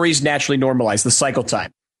stories naturally normalize the cycle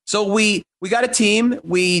time. So we got a team.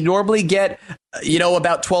 We normally get,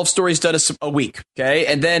 about 12 stories done a week. Okay.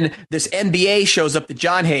 And then this MBA shows up that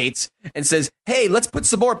John hates and says, hey, let's put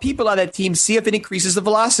some more people on that team, see if it increases the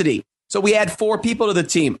velocity. So we add 4 people to the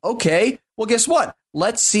team. Okay. Well, guess what?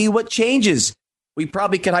 Let's see what changes. We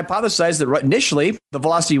probably can hypothesize that initially the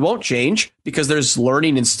velocity won't change because there's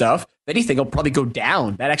learning and stuff. If anything, it'll probably go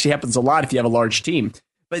down. That actually happens a lot if you have a large team.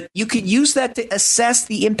 But you could use that to assess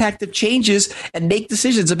the impact of changes and make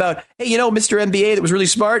decisions about, hey, Mr. MBA that was really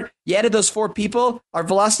smart, you added those 4 people, our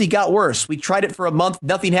velocity got worse. We tried it for a month,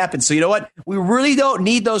 nothing happened. So you know what? We really don't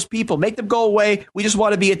need those people. Make them go away. We just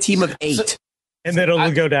want to be a team of 8. And then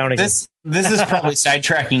it'll go down again. This is probably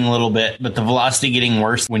sidetracking a little bit, but the velocity getting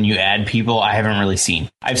worse when you add people, I haven't really seen.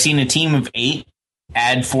 I've seen a team of 8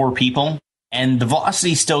 add 4 people, and the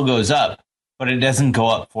velocity still goes up, but it doesn't go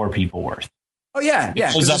up 4 people worth. Oh, yeah. Yeah.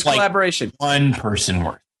 Because it's collaboration. Like 1 person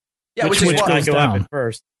worth. Yeah, which goes down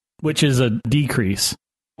first. Which is a decrease.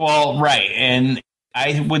 Well, right. And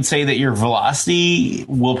I would say that your velocity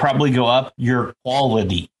will probably go up. Your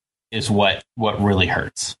quality is what really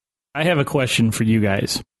hurts. I have a question for you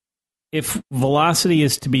guys. If velocity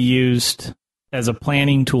is to be used as a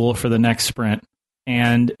planning tool for the next sprint,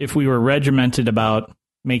 and if we were regimented about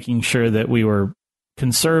making sure that we were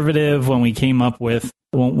conservative when we came up with,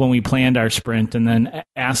 when we planned our sprint, and then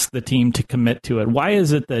asked the team to commit to it, why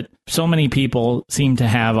is it that so many people seem to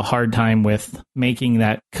have a hard time with making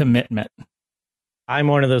that commitment? I'm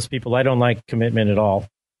one of those people. I don't like commitment at all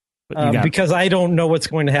because I don't know what's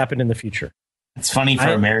going to happen in the future. It's funny for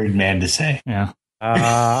a married man to say. Yeah.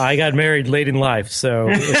 I got married late in life, so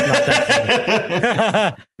it's not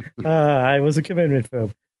that funny. I was a commitment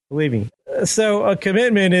phobe, believe me. So a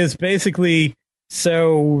commitment is basically,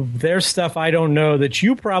 so there's stuff I don't know that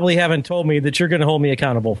you probably haven't told me that you're going to hold me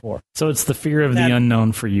accountable for. So it's the fear of the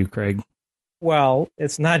unknown for you, Craig. Well,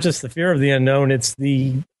 it's not just the fear of the unknown. It's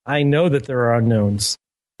I know that there are unknowns.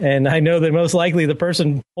 And I know that most likely the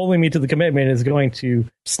person holding me to the commitment is going to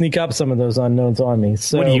sneak up some of those unknowns on me.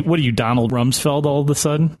 So, what are you, Donald Rumsfeld, all of a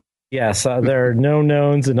sudden? Yes, there are known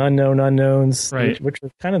knowns and unknown unknowns, right? Which are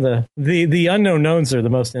kind of the unknown knowns are the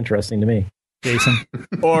most interesting to me. Jason?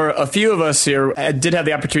 Or a few of us here did have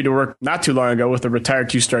the opportunity to work not too long ago with a retired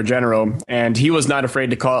 2-star general, and he was not afraid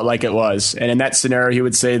to call it like it was. And in that scenario, he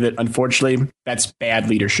would say that, unfortunately, that's bad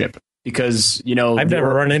leadership. Because, I've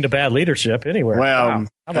never run into bad leadership anywhere. Well,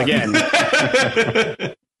 again,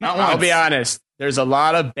 I'll be honest. There's a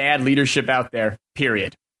lot of bad leadership out there,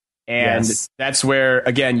 period. And that's where,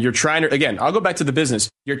 again, you're trying to, again, I'll go back to the business.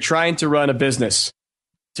 You're trying to run a business.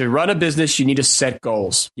 To run a business, you need to set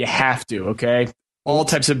goals. You have to, okay? All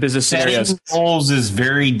types of business scenarios. Setting goals is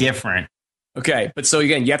very different. Okay, but so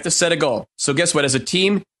again, you have to set a goal. So guess what? As a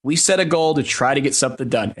team, we set a goal to try to get something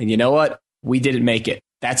done. And you know what? We didn't make it.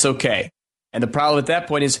 That's okay. And the problem at that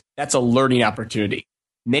point is that's a learning opportunity.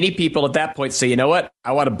 Many people at that point say, you know what?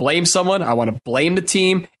 I want to blame someone. I want to blame the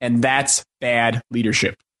team. And that's bad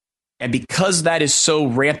leadership. And because that is so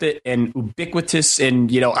rampant and ubiquitous in,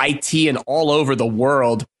 IT and all over the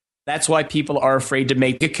world, that's why people are afraid to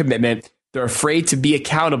make a commitment. They're afraid to be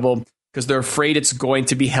accountable because they're afraid it's going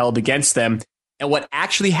to be held against them. And what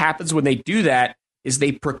actually happens when they do that is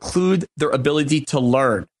they preclude their ability to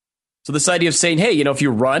learn. So this idea of saying, hey, if you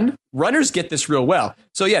runners get this real well.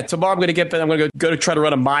 So yeah, tomorrow I'm going to go to try to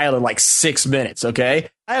run a mile in like 6 minutes. Okay.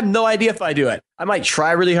 I have no idea if I do it. I might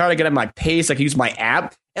try really hard. I get at my pace. I can use my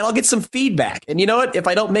app and I'll get some feedback. And you know what? If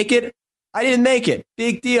I don't make it, I didn't make it.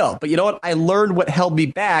 Big deal. But you know what? I learned what held me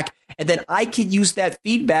back. And then I can use that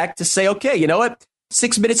feedback to say, okay, you know what?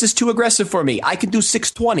 6 minutes is too aggressive for me. I can do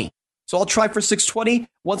 6:20. So I'll try for 6:20.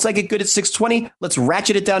 Once I get good at 6:20, let's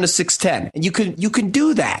ratchet it down to 6:10. And you can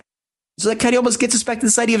do that. So that kind of almost gets us back to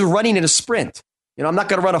this idea of running in a sprint. I'm not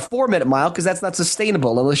going to run a 4-minute mile because that's not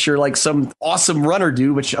sustainable unless you're like some awesome runner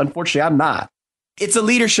dude, which unfortunately I'm not. It's a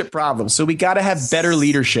leadership problem. So we got to have better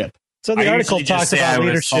leadership. So the article talks about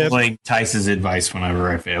leadership. Like Tice's advice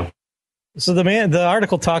whenever I fail. So the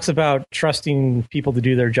article talks about trusting people to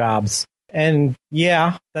do their jobs. And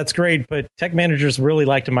yeah, that's great. But tech managers really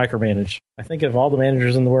like to micromanage. I think of all the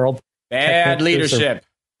managers in the world, bad leadership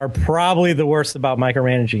are probably the worst about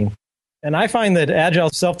micromanaging. And I find that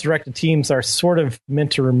agile self-directed teams are sort of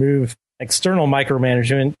meant to remove external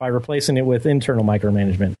micromanagement by replacing it with internal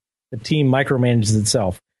micromanagement. The team micromanages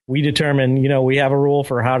itself. We determine, we have a rule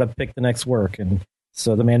for how to pick the next work. And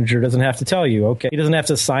so the manager doesn't have to tell you, okay, he doesn't have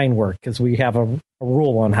to assign work because we have a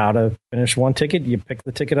rule on how to finish one ticket. You pick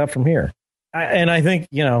the ticket up from here. I think,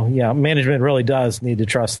 management really does need to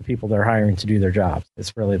trust the people they're hiring to do their jobs.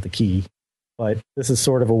 It's really the key. but this is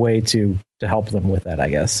sort of a way to help them with that, I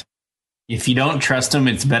guess. If you don't trust them,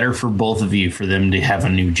 it's better for both of you for them to have a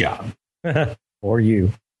new job. Or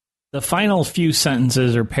you. The final few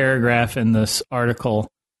sentences or paragraph in this article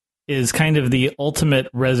is kind of the ultimate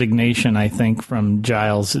resignation, I think, from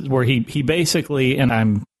Giles, where he basically, and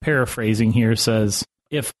I'm paraphrasing here, says,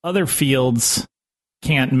 if other fields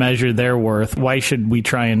can't measure their worth, why should we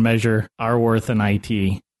try and measure our worth in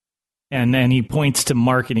IT? And then he points to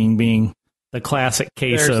marketing being the classic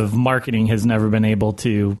case of marketing has never been able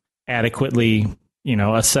to adequately,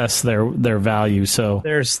 assess their value. So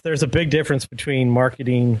there's a big difference between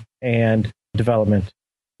marketing and development.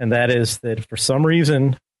 And that is that for some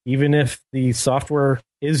reason, even if the software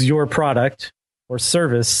is your product or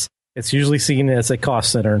service, it's usually seen as a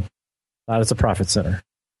cost center, not as a profit center.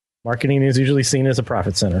 Marketing is usually seen as a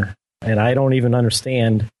profit center. And I don't even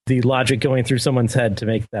understand the logic going through someone's head to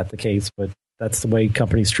make that the case, but that's the way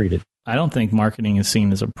companies treat it. I don't think marketing is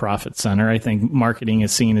seen as a profit center. I think marketing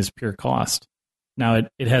is seen as pure cost. Now,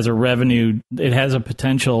 it has a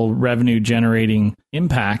potential revenue generating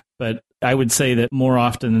impact, but I would say that more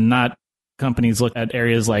often than not, companies look at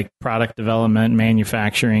areas like product development,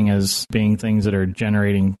 manufacturing as being things that are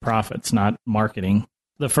generating profits, not marketing.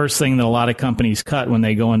 The first thing that a lot of companies cut when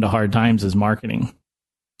they go into hard times is marketing.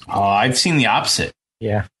 Oh, I've seen the opposite.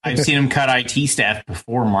 Yeah. I've seen them cut IT staff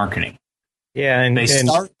before marketing. Yeah, and they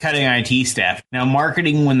start cutting IT staff. Now,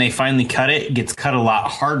 marketing, when they finally cut it, gets cut a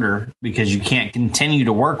lot harder because you can't continue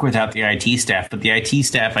to work without the IT staff. But the IT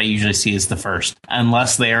staff I usually see as the first,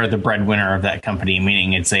 unless they are the breadwinner of that company,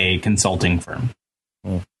 meaning it's a consulting firm.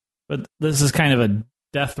 But this is kind of a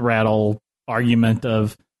death rattle argument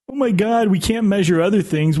of, oh my God, we can't measure other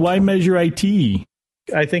things. Why measure IT?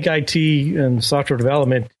 I think IT and software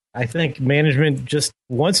development, I think management just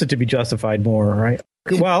wants it to be justified more, right?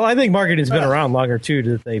 Well, I think marketing's been around longer, too,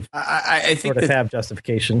 that they've I think have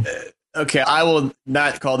justification. Okay, I will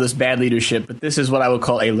not call this bad leadership, but this is what I would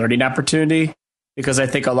call a learning opportunity, because I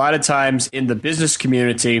think a lot of times in the business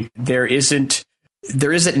community, there isn't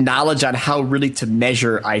knowledge on how really to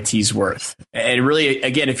measure IT's worth. And really,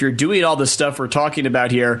 again, if you're doing all the stuff we're talking about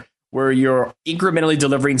here, where you're incrementally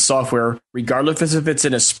delivering software, regardless if it's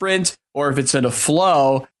in a sprint or if it's in a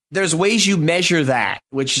flow, there's ways you measure that,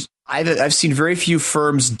 which I've seen very few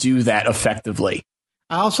firms do that effectively.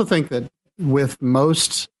 I also think that with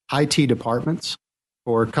most IT departments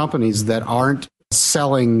or companies that aren't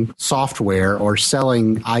selling software or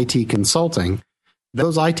selling IT consulting,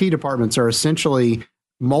 those IT departments are essentially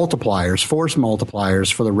multipliers, force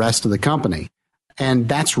multipliers for the rest of the company. And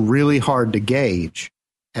that's really hard to gauge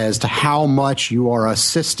as to how much you are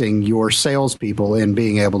assisting your salespeople in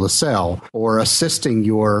being able to sell or assisting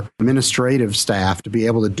your administrative staff to be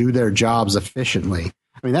able to do their jobs efficiently.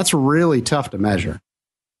 I mean, that's really tough to measure.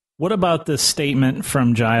 What about this statement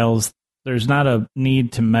from Giles? There's not a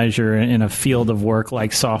need to measure in a field of work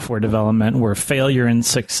like software development where failure and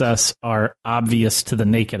success are obvious to the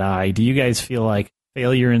naked eye. Do you guys feel like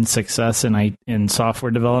failure and success in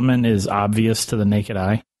software development is obvious to the naked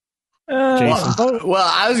eye? Well,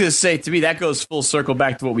 I was going to say, to me, that goes full circle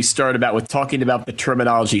back to what we started about with talking about the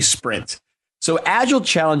terminology sprint. So Agile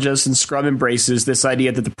challenges and Scrum embraces this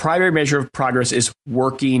idea that the primary measure of progress is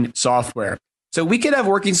working software. So we can have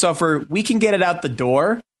working software, we can get it out the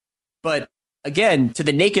door, but again, to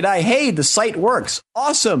the naked eye, hey, the site works.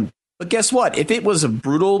 Awesome. But guess what? If it was a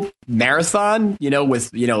brutal marathon,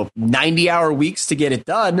 with 90-hour weeks to get it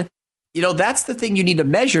done, that's the thing you need to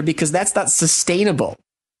measure, because that's not sustainable.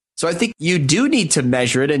 So I think you do need to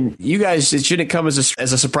measure it, and you guys, it shouldn't come as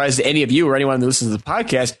a surprise to any of you or anyone who listens to the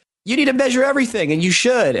podcast. You need to measure everything, and you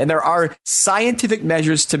should. And there are scientific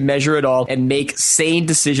measures to measure it all and make sane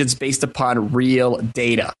decisions based upon real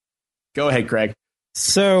data. Go ahead, Craig.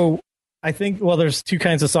 So I think, there's two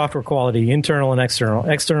kinds of software quality, internal and external.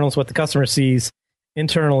 External is what the customer sees.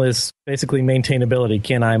 Internal is basically maintainability.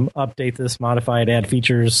 Can I update this, modify it, add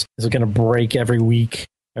features? Is it going to break every week,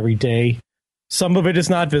 every day? Some of it is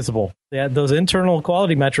not visible. Those internal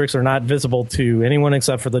quality metrics are not visible to anyone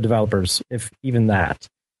except for the developers, if even that.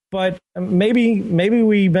 But maybe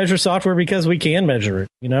we measure software because we can measure it.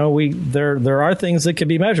 There are things that can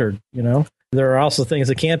be measured. There are also things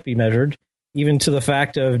that can't be measured, even to the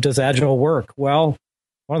fact of, does Agile work? Well,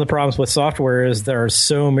 one of the problems with software is there are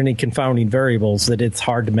so many confounding variables that it's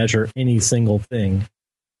hard to measure any single thing.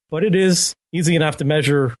 But it is easy enough to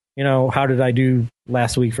measure, how did I do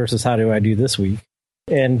last week versus how do I do this week?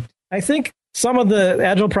 And I think some of the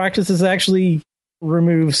Agile practices actually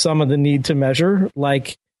remove some of the need to measure,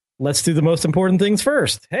 like, let's do the most important things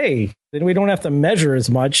first. Hey, then we don't have to measure as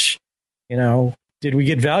much. Did we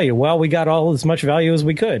get value? Well, we got all as much value as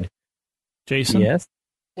we could. Jason? Yes.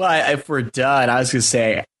 Well, if we're done, I was going to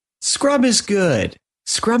say Scrum is good.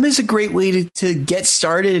 Scrum is a great way to get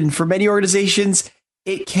started. And for many organizations,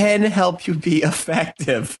 it can help you be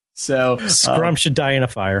effective. So Scrum should die in a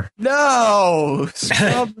fire. No,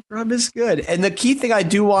 Scrum is good. And the key thing I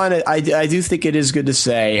do think it is good to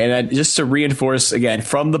say, and just to reinforce again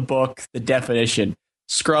from the book, the definition,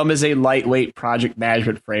 Scrum is a lightweight project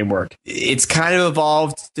management framework. It's kind of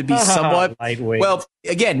evolved to be somewhat lightweight. Well,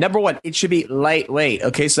 again, number one, it should be lightweight.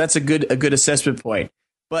 Okay, so that's a good assessment point.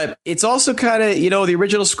 But it's also kind of, the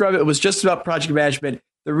original Scrum, it was just about project management.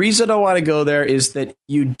 The reason I want to go there is that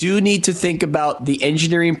you do need to think about the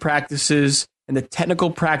engineering practices and the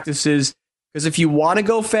technical practices, because if you want to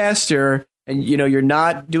go faster and you're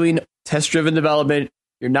not doing test-driven development,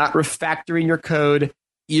 you're not refactoring your code,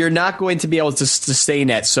 you're not going to be able to sustain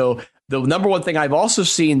that. So the number one thing I've also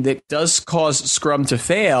seen that does cause Scrum to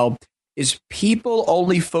fail is people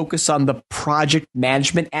only focus on the project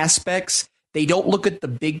management aspects. They don't look at the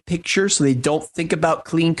big picture, so they don't think about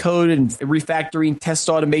clean code and refactoring, test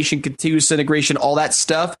automation, continuous integration, all that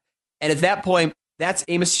stuff. And at that point, that's,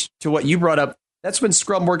 Amos, to what you brought up, that's when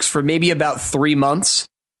Scrum works for maybe about 3 months.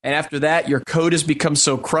 And after that, your code has become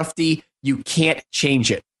so crufty, you can't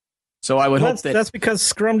change it. So I would hope that's because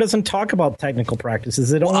Scrum doesn't talk about technical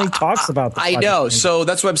practices. It only talks about the I know. So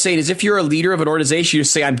that's what I'm saying is if you're a leader of an organization, you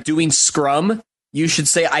say, I'm doing Scrum, you should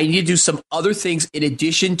say, I need to do some other things in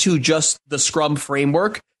addition to just the Scrum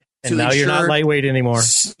framework. And now you're not lightweight anymore.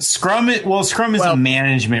 Scrum is a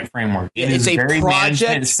management framework. It's a very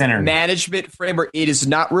project management framework. It is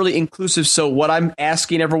not really inclusive. So what I'm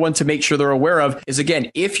asking everyone to make sure they're aware of is, again,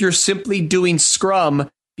 if you're simply doing Scrum,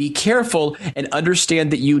 be careful and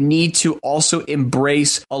understand that you need to also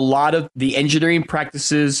embrace a lot of the engineering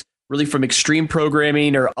practices, really from extreme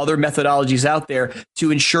programming or other methodologies out there, to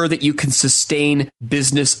ensure that you can sustain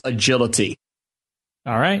business agility.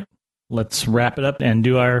 All right, let's wrap it up and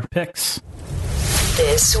do our picks.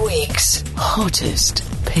 This week's hottest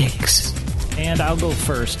picks. And I'll go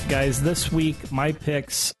first. Guys, this week my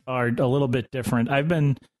picks are a little bit different. I've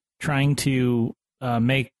been trying to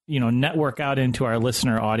network out into our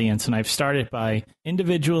listener audience, and I've started by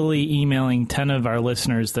individually emailing 10 of our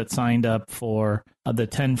listeners that signed up for the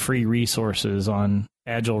 10 free resources on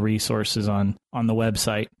Agile resources on the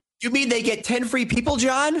website. You mean they get 10 free people,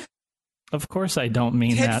 John? Of course I don't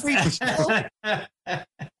mean 10 that. Free people?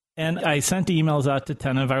 And I sent emails out to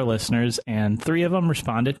 10 of our listeners, and 3 of them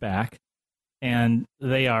responded back. And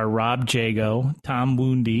they are Rob Jago, Tom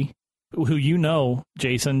Woundy, who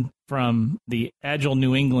Jason, from the Agile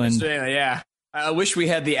New England. Yeah. I wish we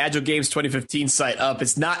had the Agile Games 2015 site up.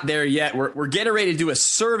 It's not there yet. We're getting ready to do a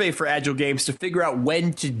survey for Agile Games to figure out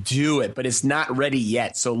when to do it, but it's not ready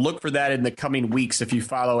yet. So look for that in the coming weeks if you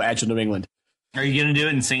follow Agile New England. Are you going to do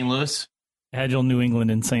it in St. Louis? Agile New England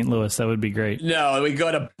in St. Louis. That would be great. No, we go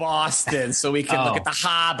to Boston so we can look at the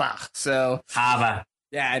harbor. Harbor.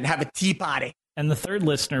 Yeah, and have a tea party. And the third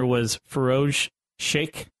listener was Feroz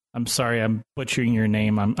Sheikh. I'm sorry, I'm butchering your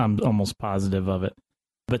name. I'm almost positive of it.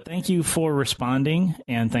 But thank you for responding,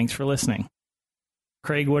 and thanks for listening.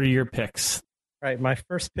 Craig, what are your picks? Right, my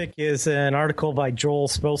first pick is an article by Joel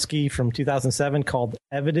Spolsky from 2007 called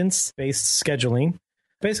Evidence-Based Scheduling.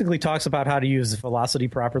 Basically talks about how to use velocity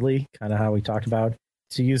properly, kind of how we talked about,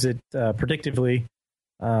 to use it predictively.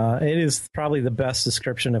 It is probably the best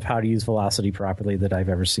description of how to use velocity properly that I've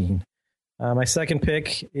ever seen. My second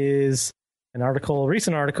pick is a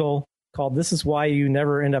recent article called This is Why You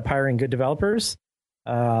Never End Up Hiring Good Developers.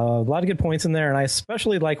 A lot of good points in there, and I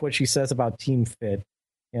especially like what she says about team fit.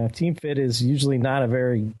 Team fit is usually not a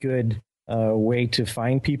very good way to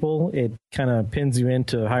find people. It kind of pins you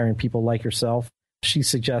into hiring people like yourself. She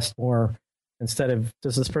suggests more, instead of,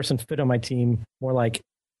 does this person fit on my team, more like,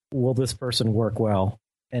 will this person work well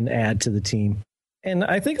and add to the team? And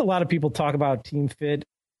I think a lot of people talk about team fit,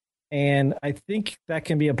 and I think that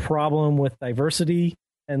can be a problem with diversity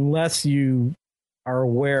unless you are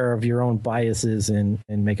aware of your own biases and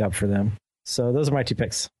make up for them. So those are my 2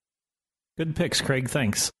 picks. Good picks, Craig.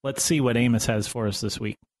 Thanks. Let's see what Amos has for us this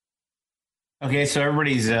week. Okay, so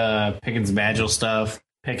everybody's picking some Agile stuff,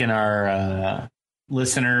 picking our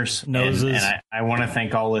listeners' noses. And I want to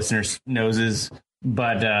thank all listeners' noses.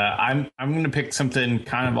 But I'm going to pick something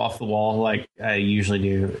kind of off the wall like I usually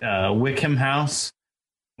do. Wickham House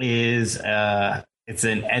is it's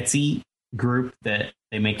an Etsy group that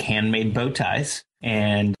they make handmade bow ties.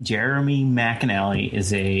 And Jeremy McAnally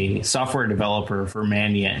is a software developer for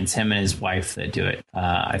Mandia, and it's him and his wife that do it.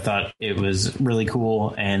 I thought it was really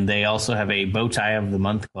cool. And they also have a bow tie of the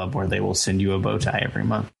month club where they will send you a bow tie every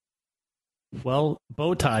month. Well,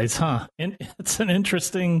 bow ties, huh? It's an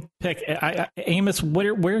interesting pick. Amos,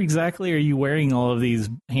 where exactly are you wearing all of these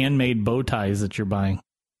handmade bow ties that you're buying?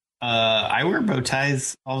 I wear bow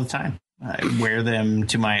ties all the time. I wear them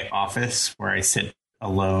to my office where I sit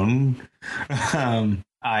alone.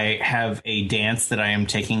 I have a dance that I'm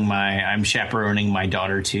chaperoning my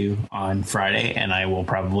daughter to on Friday, and I will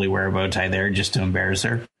probably wear a bow tie there just to embarrass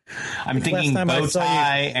her. I'm thinking bow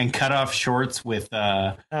tie and cut off shorts with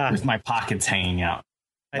my pockets hanging out.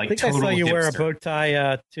 I think I saw you wear a bow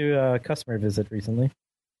tie to a customer visit recently.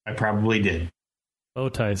 I probably did. Bow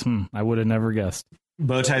ties. I would have never guessed.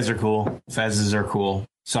 Bow ties are cool. Fezzes are cool.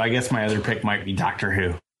 So I guess my other pick might be Doctor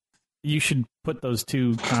Who. You should put those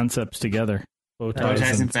two concepts together. Bow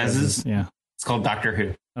ties and fezzes? Yeah. It's called Doctor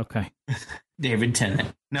Who. Okay. David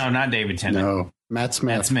Tennant. No, not David Tennant. No, Matt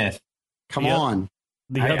Smith. Matt Smith. Come on.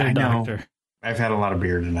 The other doctor. Know. I've had a lot of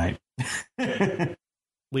beer tonight.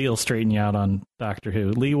 Lee will straighten you out on Doctor Who.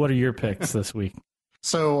 Lee, what are your picks this week?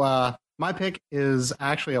 So my pick is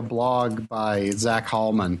actually a blog by Zach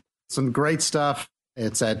Hallman. Some great stuff.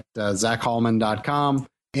 It's at zachhallman.com.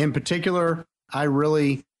 In particular, I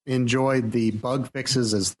really enjoyed the Bug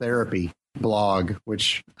Fixes as Therapy blog,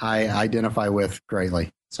 which I identify with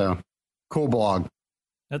greatly. So, cool blog.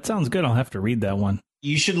 That sounds good. I'll have to read that one.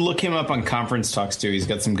 You should look him up on Conference Talks, too. He's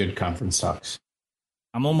got some good Conference Talks.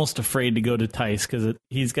 I'm almost afraid to go to Tice because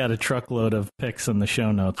he's got a truckload of picks in the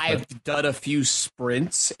show notes. I've done a few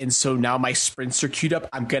sprints, and so now my sprints are queued up.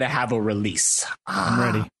 I'm going to have a release. I'm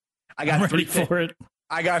ready. I'm ready for it.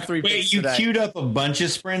 I got 3 picks. Wait, you today. queued up a bunch of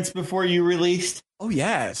sprints before you released? Oh,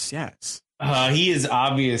 yes. He is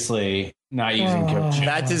obviously not using Coach.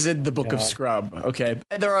 That is in the book of Scrum. Okay.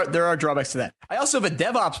 And there are drawbacks to that. I also have a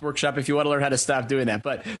DevOps workshop if you want to learn how to stop doing that.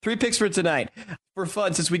 But 3 picks for tonight. For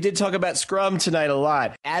fun, since we did talk about Scrum tonight a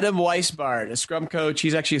lot, Adam Weisbart, a Scrum coach,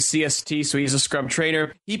 he's actually a CST, so he's a Scrum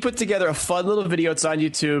trainer. He put together a fun little video. It's on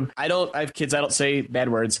YouTube. I have kids, I don't say bad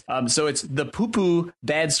words. So it's the poo-poo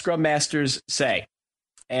bad Scrum Masters say.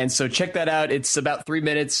 And so check that out. It's about 3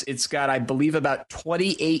 minutes. It's got, I believe, about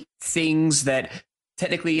 28 things that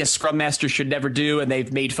technically a Scrum Master should never do, and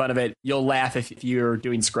they've made fun of it. You'll laugh if you're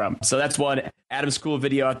doing Scrum. So that's one Adam's cool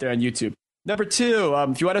video out there on YouTube. Number 2,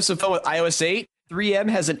 if you want to have some fun with iOS 8, 3M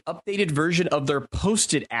has an updated version of their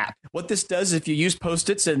Post-it app. What this does, if you use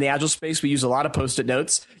Post-its in the Agile space, we use a lot of Post-it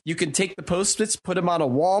notes. You can take the Post-its, put them on a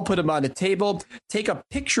wall, put them on a table, take a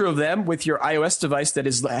picture of them with your iOS device that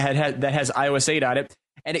has iOS 8 on it,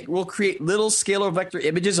 and it will create little scalar vector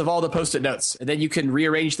images of all the Post-it notes. And then you can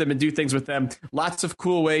rearrange them and do things with them. Lots of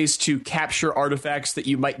cool ways to capture artifacts that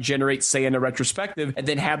you might generate, say, in a retrospective, and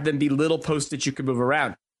then have them be little Post-its you can move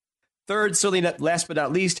around. Third, certainly last but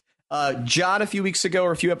not least, John, a few weeks ago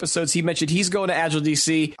or a few episodes, he mentioned he's going to Agile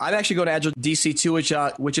DC. I'm actually going to Agile DC too,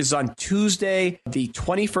 which is on Tuesday, the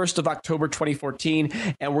 21st of October,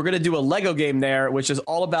 2014. And we're going to do a Lego game there, which is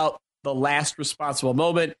all about the last responsible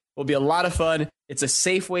moment. Will be a lot of fun. It's a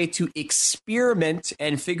safe way to experiment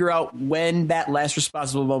and figure out when that last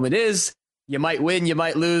responsible moment is. You might win, you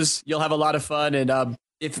might lose. You'll have a lot of fun. And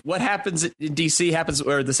if what happens in DC happens,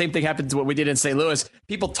 or the same thing happens to what we did in St. Louis,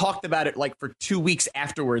 people talked about it like for 2 weeks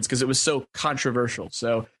afterwards because it was so controversial.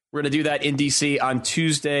 So we're going to do that in DC on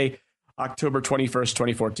Tuesday, October 21st,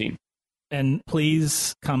 2014. And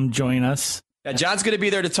please come join us. Now, John's going to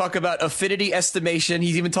be there to talk about affinity estimation. He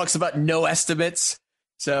even talks about no estimates.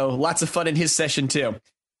 So lots of fun in his session, too.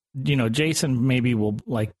 You know, Jason maybe will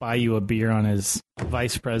buy you a beer on his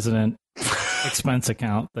vice president expense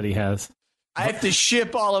account that he has. I have to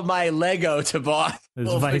ship all of my Lego to boss.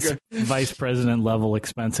 His vice president level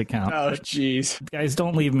expense account. Oh, jeez. Guys,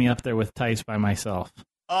 don't leave me up there with Tice by myself.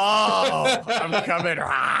 Oh, I'm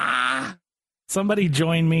coming. Somebody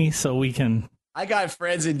join me so we can... I got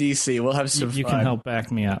friends in D.C. We'll have some fun. You can help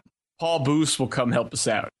back me up. Paul Booth will come help us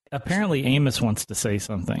out. Apparently, Amos wants to say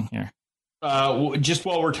something here. Just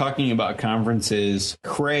while we're talking about conferences,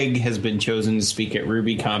 Craig has been chosen to speak at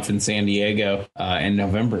RubyConf in San Diego in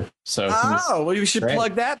November. So, well, we should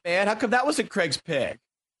plug that, man. How come that wasn't Craig's pick?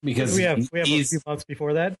 Because we have a few months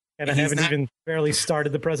before that, and I haven't even barely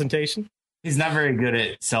started the presentation. He's not very good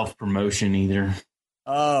at self-promotion either.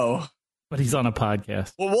 Oh. But he's on a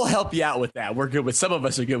podcast. Well, we'll help you out with that. We're good with, some of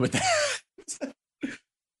us are good with that.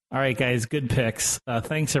 All right, guys, good picks.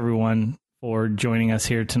 Thanks, everyone, for joining us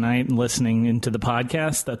here tonight and listening into the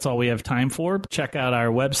podcast. That's all we have time for. Check out our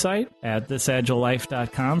website at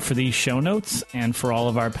thisagilelife.com for these show notes and for all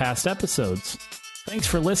of our past episodes. Thanks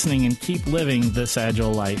for listening and keep living this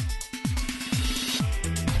agile life.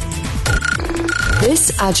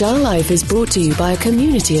 This Agile Life is brought to you by a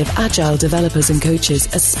community of Agile developers and coaches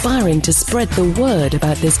aspiring to spread the word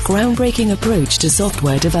about this groundbreaking approach to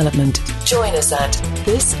software development. Join us at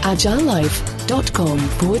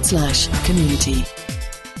thisagilelife.com/community.